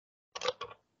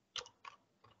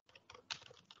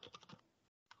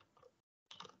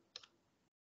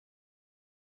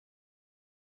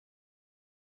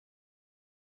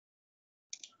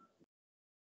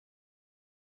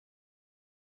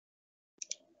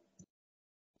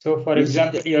 So for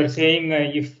example, you are saying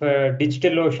if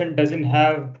DigitalOcean doesn't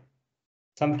have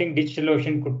something,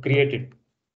 DigitalOcean could create it.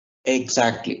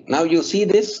 Exactly. Now you see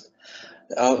this.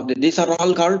 These are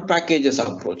all called packages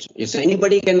approach. If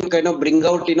anybody can kind of bring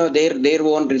out, their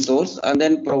own resource and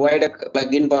then provide a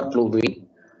plugin for Pulumi.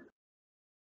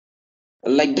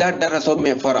 Like that, there are so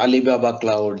many for Alibaba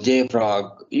Cloud,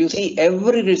 JFrog. You see,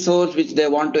 every resource which they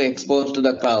want to expose to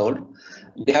the cloud,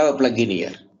 they have a plugin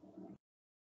here.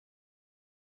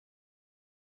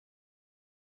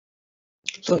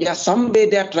 So yeah, some way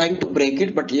they are trying to break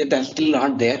it, but yet they're still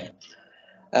not there.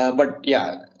 But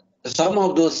yeah, some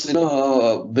of those,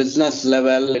 business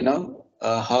level,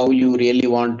 how you really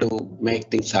want to make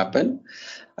things happen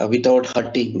without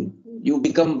hurting. You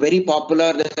become very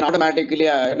popular, then automatically,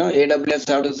 AWS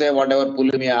have to say whatever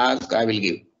Pulumi ask, I will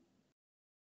give.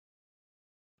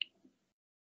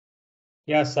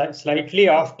 Yeah, slightly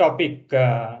off topic.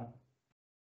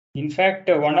 In fact,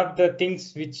 one of the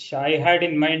things which I had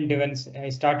in mind when I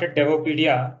started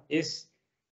Devopedia is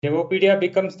Devopedia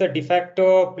becomes the de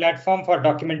facto platform for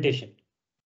documentation.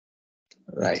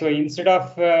 Right. So instead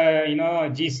of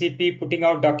GCP putting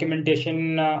out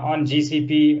documentation on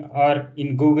GCP or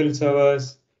in Google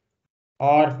servers,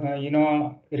 or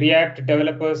React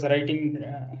developers writing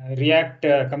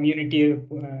React community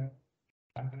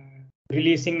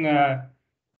releasing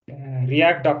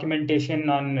React documentation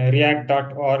on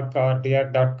react.org or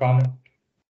react.com.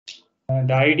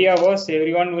 The idea was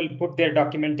everyone will put their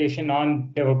documentation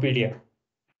on Devopedia.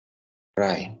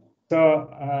 Right. So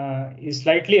it's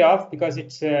slightly off because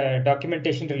it's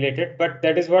documentation related, but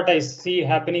that is what I see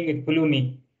happening with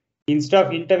Pulumi. Instead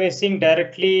of interfacing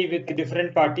directly with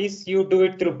different parties, you do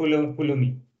it through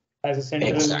Pulumi as a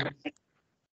central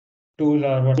tool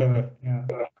or whatever. Yeah.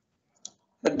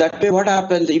 But that way, what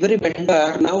happens? Every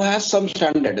vendor now has some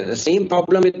standard. The same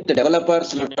problem with the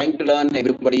developers trying to learn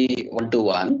everybody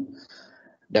one-to-one.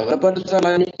 Developers are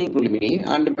learning Pulumi,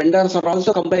 and vendors are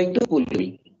also comparing to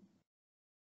Pulumi.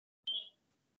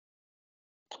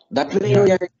 That way,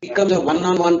 it becomes a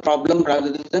one-on-one problem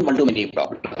rather than one-to-many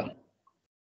problem.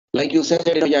 Like you said,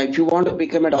 if you want to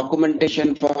become a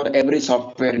documentation for every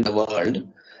software in the world,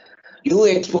 you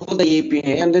expose the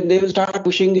API, and then they will start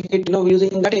pushing it,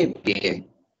 using that API.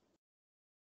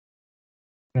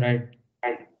 Right.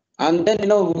 And then,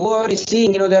 who are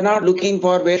seeing, they're not looking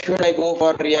for where should I go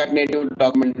for React Native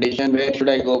documentation, where should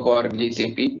I go for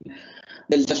GCP.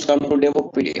 They'll just come to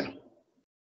Devopedia.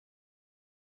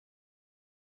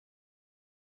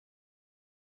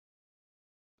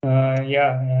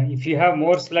 If you have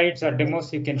more slides or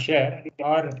demos, you can share,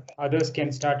 or others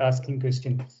can start asking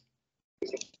questions.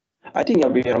 I think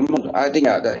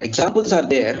the examples are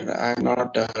there. I'm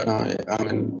not.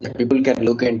 People can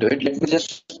look into it. Let me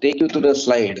just take you to the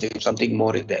slides if something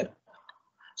more is there.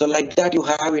 So like that, you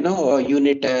have a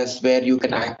unit test where you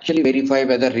can actually verify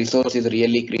whether resource is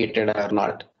really created or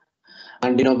not.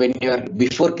 And when you are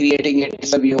before creating it,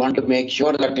 so you want to make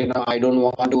sure that I don't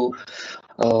want to.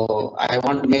 I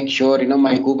want to make sure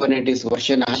my Kubernetes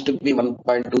version has to be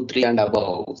 1.23 and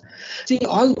above. See,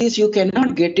 all this you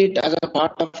cannot get it as a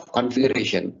part of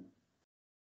configuration.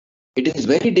 it is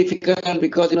very difficult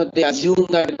because they assume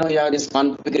that this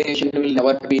configuration will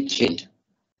never be changed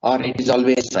or it is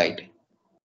always right.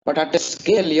 But at a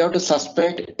scale, you have to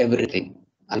suspect everything,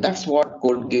 and that's what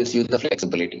code gives you the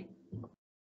flexibility.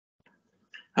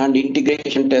 And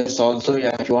integration tests also,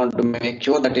 if you want to make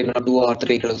sure that 2 or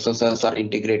 3 resources are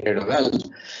integrated well,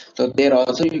 so there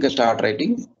also you can start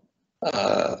writing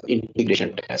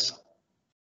integration tests.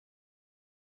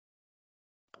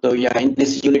 So in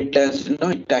this unit test,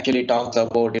 it actually talks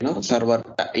about server.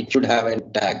 It should have a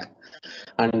tag,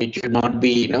 and it should not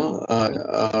be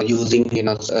using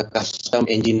a custom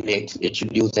engine. It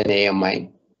should use an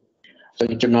AMI. So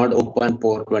it should not open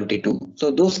port 22.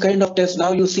 So those kind of tests,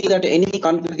 now you see that any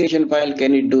configuration file,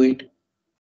 can it do it?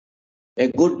 A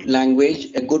good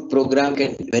language, a good program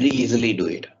can very easily do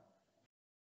it.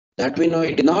 That we know.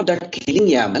 It is not that killing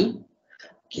YAML.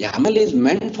 YAML is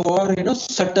meant for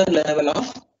certain level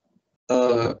of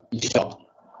job.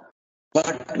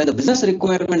 But when the business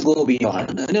requirements go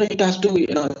beyond, it has to, it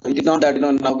is not that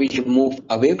now we should move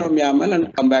away from YAML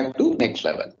and come back to next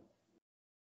level.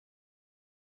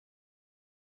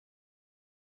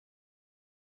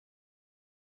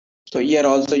 So here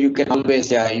also you can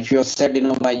always, if you have said,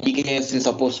 my EKS is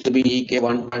supposed to be EK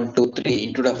 1.23,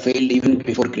 it would have failed even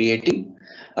before creating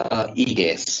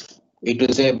EKS. It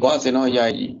will say, boss,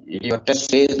 your test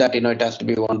says that, it has to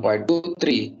be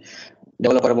 1.23.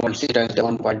 Developer wants it as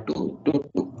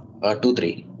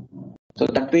 1.23. So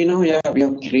that way, we have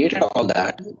created all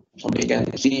that. So we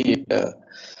can see it.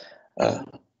 Oh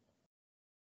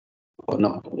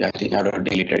no, I think I have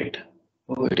deleted it.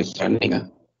 Oh, it is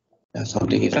running.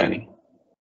 Something is running.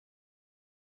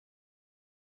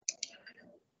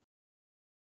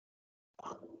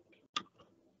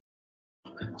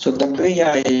 So that way,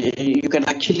 you can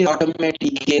actually automate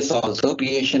EKS also,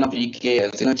 creation of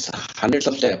EKS. It's hundreds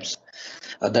of steps.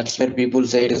 That's where people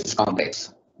say it is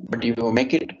complex. But you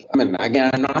make it, again,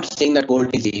 I'm not saying that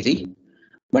code is easy,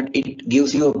 but it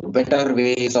gives you better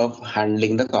ways of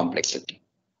handling the complexity.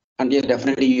 And yes,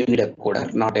 definitely you need a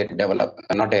coder, not a developer,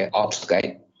 not a ops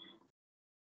guy.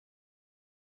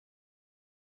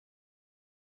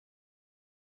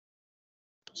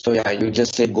 So you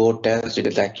just say go test. It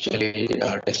is actually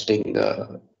testing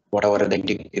whatever the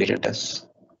integration tests.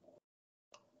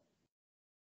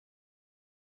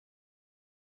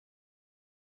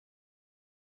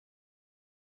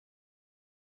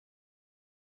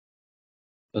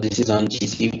 So this is on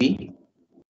GCP.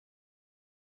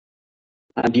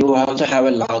 And you also have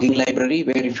a logging library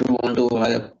where if you want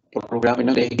to program,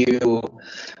 they give you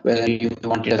whether you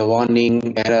want it as a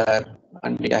warning, error,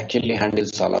 and it actually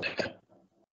handles all of that.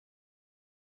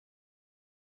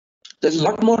 There's a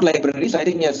lot more libraries. I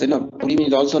think, yes, Pulumi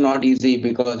is also not easy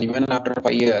because even after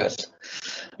 5 years,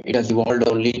 it has evolved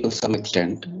only to some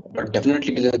extent. But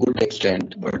definitely it is a good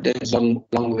extent, but there is a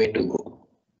long way to go.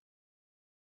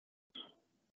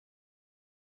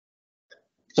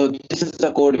 So this is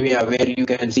the code we have where you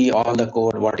can see all the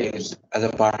code, what is as a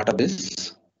part of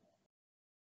this.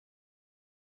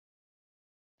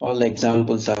 All the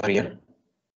examples are here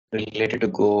related to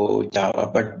Go, Java,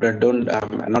 but don't,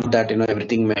 not that,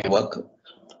 everything may work.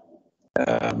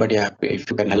 But if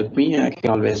you can help me, I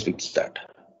can always fix that.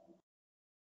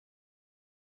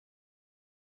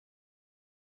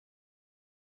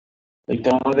 You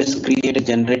can always create a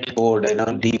generate code,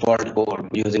 default code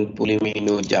using Pulumi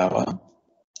new Java,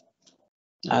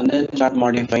 and then start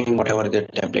modifying whatever the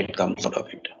template comes out of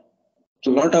it.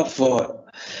 So a lot of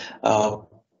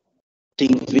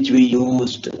things which we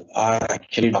used are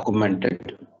actually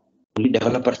documented. Only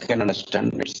developers can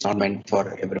understand. It's not meant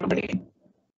for everybody.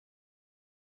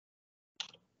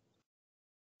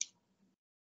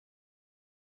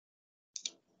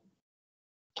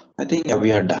 I think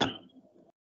we are done.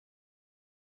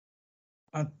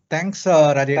 Thanks,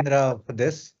 Nagendra, for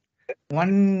this.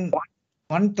 One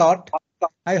thought.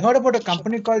 I heard about a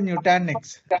company called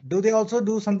Nutanix. Do they also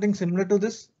do something similar to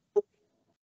this?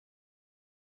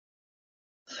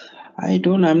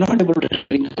 I'm not able to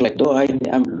recollect, though.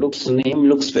 Name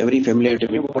looks very familiar to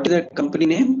me. What is that company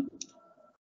name?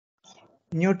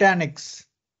 Nutanix.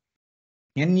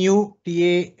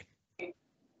 NUTA.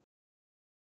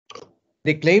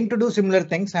 They claim to do similar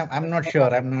things. I'm not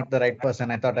sure. I'm not the right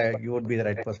person. I thought you would be the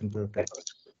right person to tell.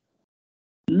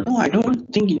 No, I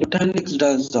don't think Nutanix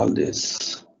does all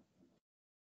this.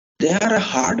 They are a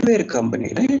hardware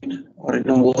company, right? Or an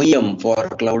OEM for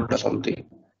cloud or something.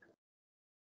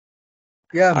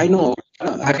 Yeah, I know.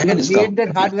 I can create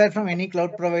that hardware from any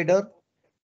cloud provider.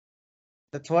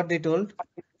 That's what they told.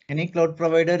 Any cloud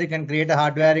provider, you can create a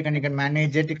hardware, you can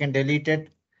manage it, you can delete it.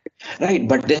 Right,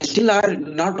 but they still are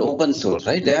not open source,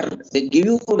 right? They give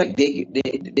you like they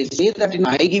say that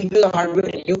I give you the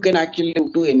hardware, you can actually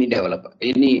do any developer,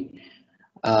 any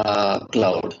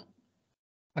cloud.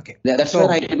 Okay. That's So,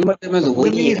 where I remember them as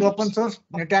Pulumi is OEMs. open source,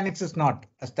 Nutanix is not.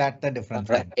 Is that the difference?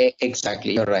 Right,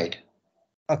 exactly, you're right.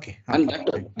 Okay. And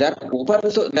they're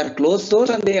open source, they're closed source,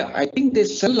 and I think they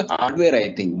sell hardware,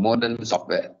 I think, more than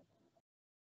software.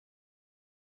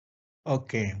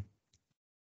 Okay.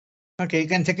 Okay, you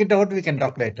can check it out. We can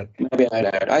talk later. Maybe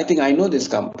I think I know this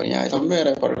company. Somewhere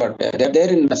I forgot. They're there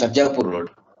in Sarjapur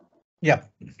Road. Yeah.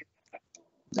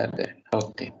 They're there.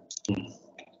 Okay.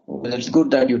 Well, it's good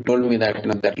that you told me that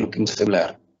they're looking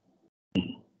similar.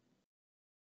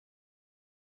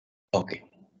 Okay.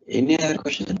 Any other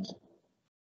questions?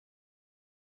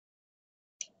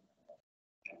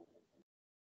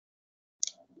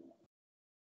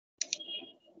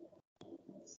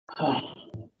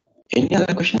 Any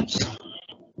other questions?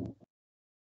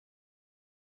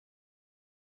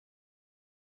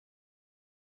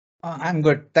 I'm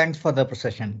good. Thanks for the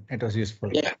session. It was useful.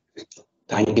 Yeah.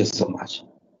 Thank you so much.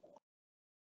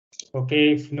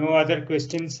 Okay, if no other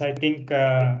questions, I think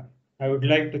I would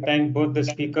like to thank both the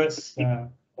speakers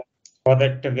for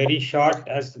that very short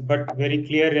but very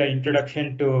clear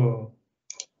introduction to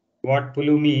what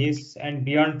Pulumi is, and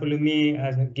beyond Pulumi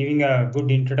as giving a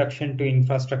good introduction to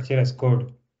infrastructure as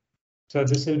code. So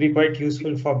this will be quite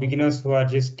useful for beginners who are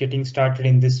just getting started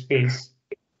in this space,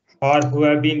 or who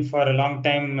have been for a long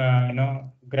time,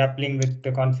 grappling with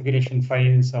the configuration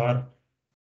files or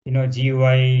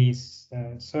GUIs.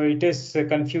 So it is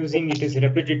confusing, it is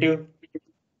repetitive,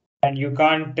 and you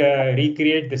can't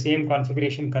recreate the same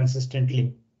configuration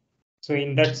consistently. So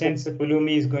in that sense,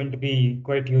 Pulumi is going to be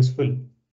quite useful.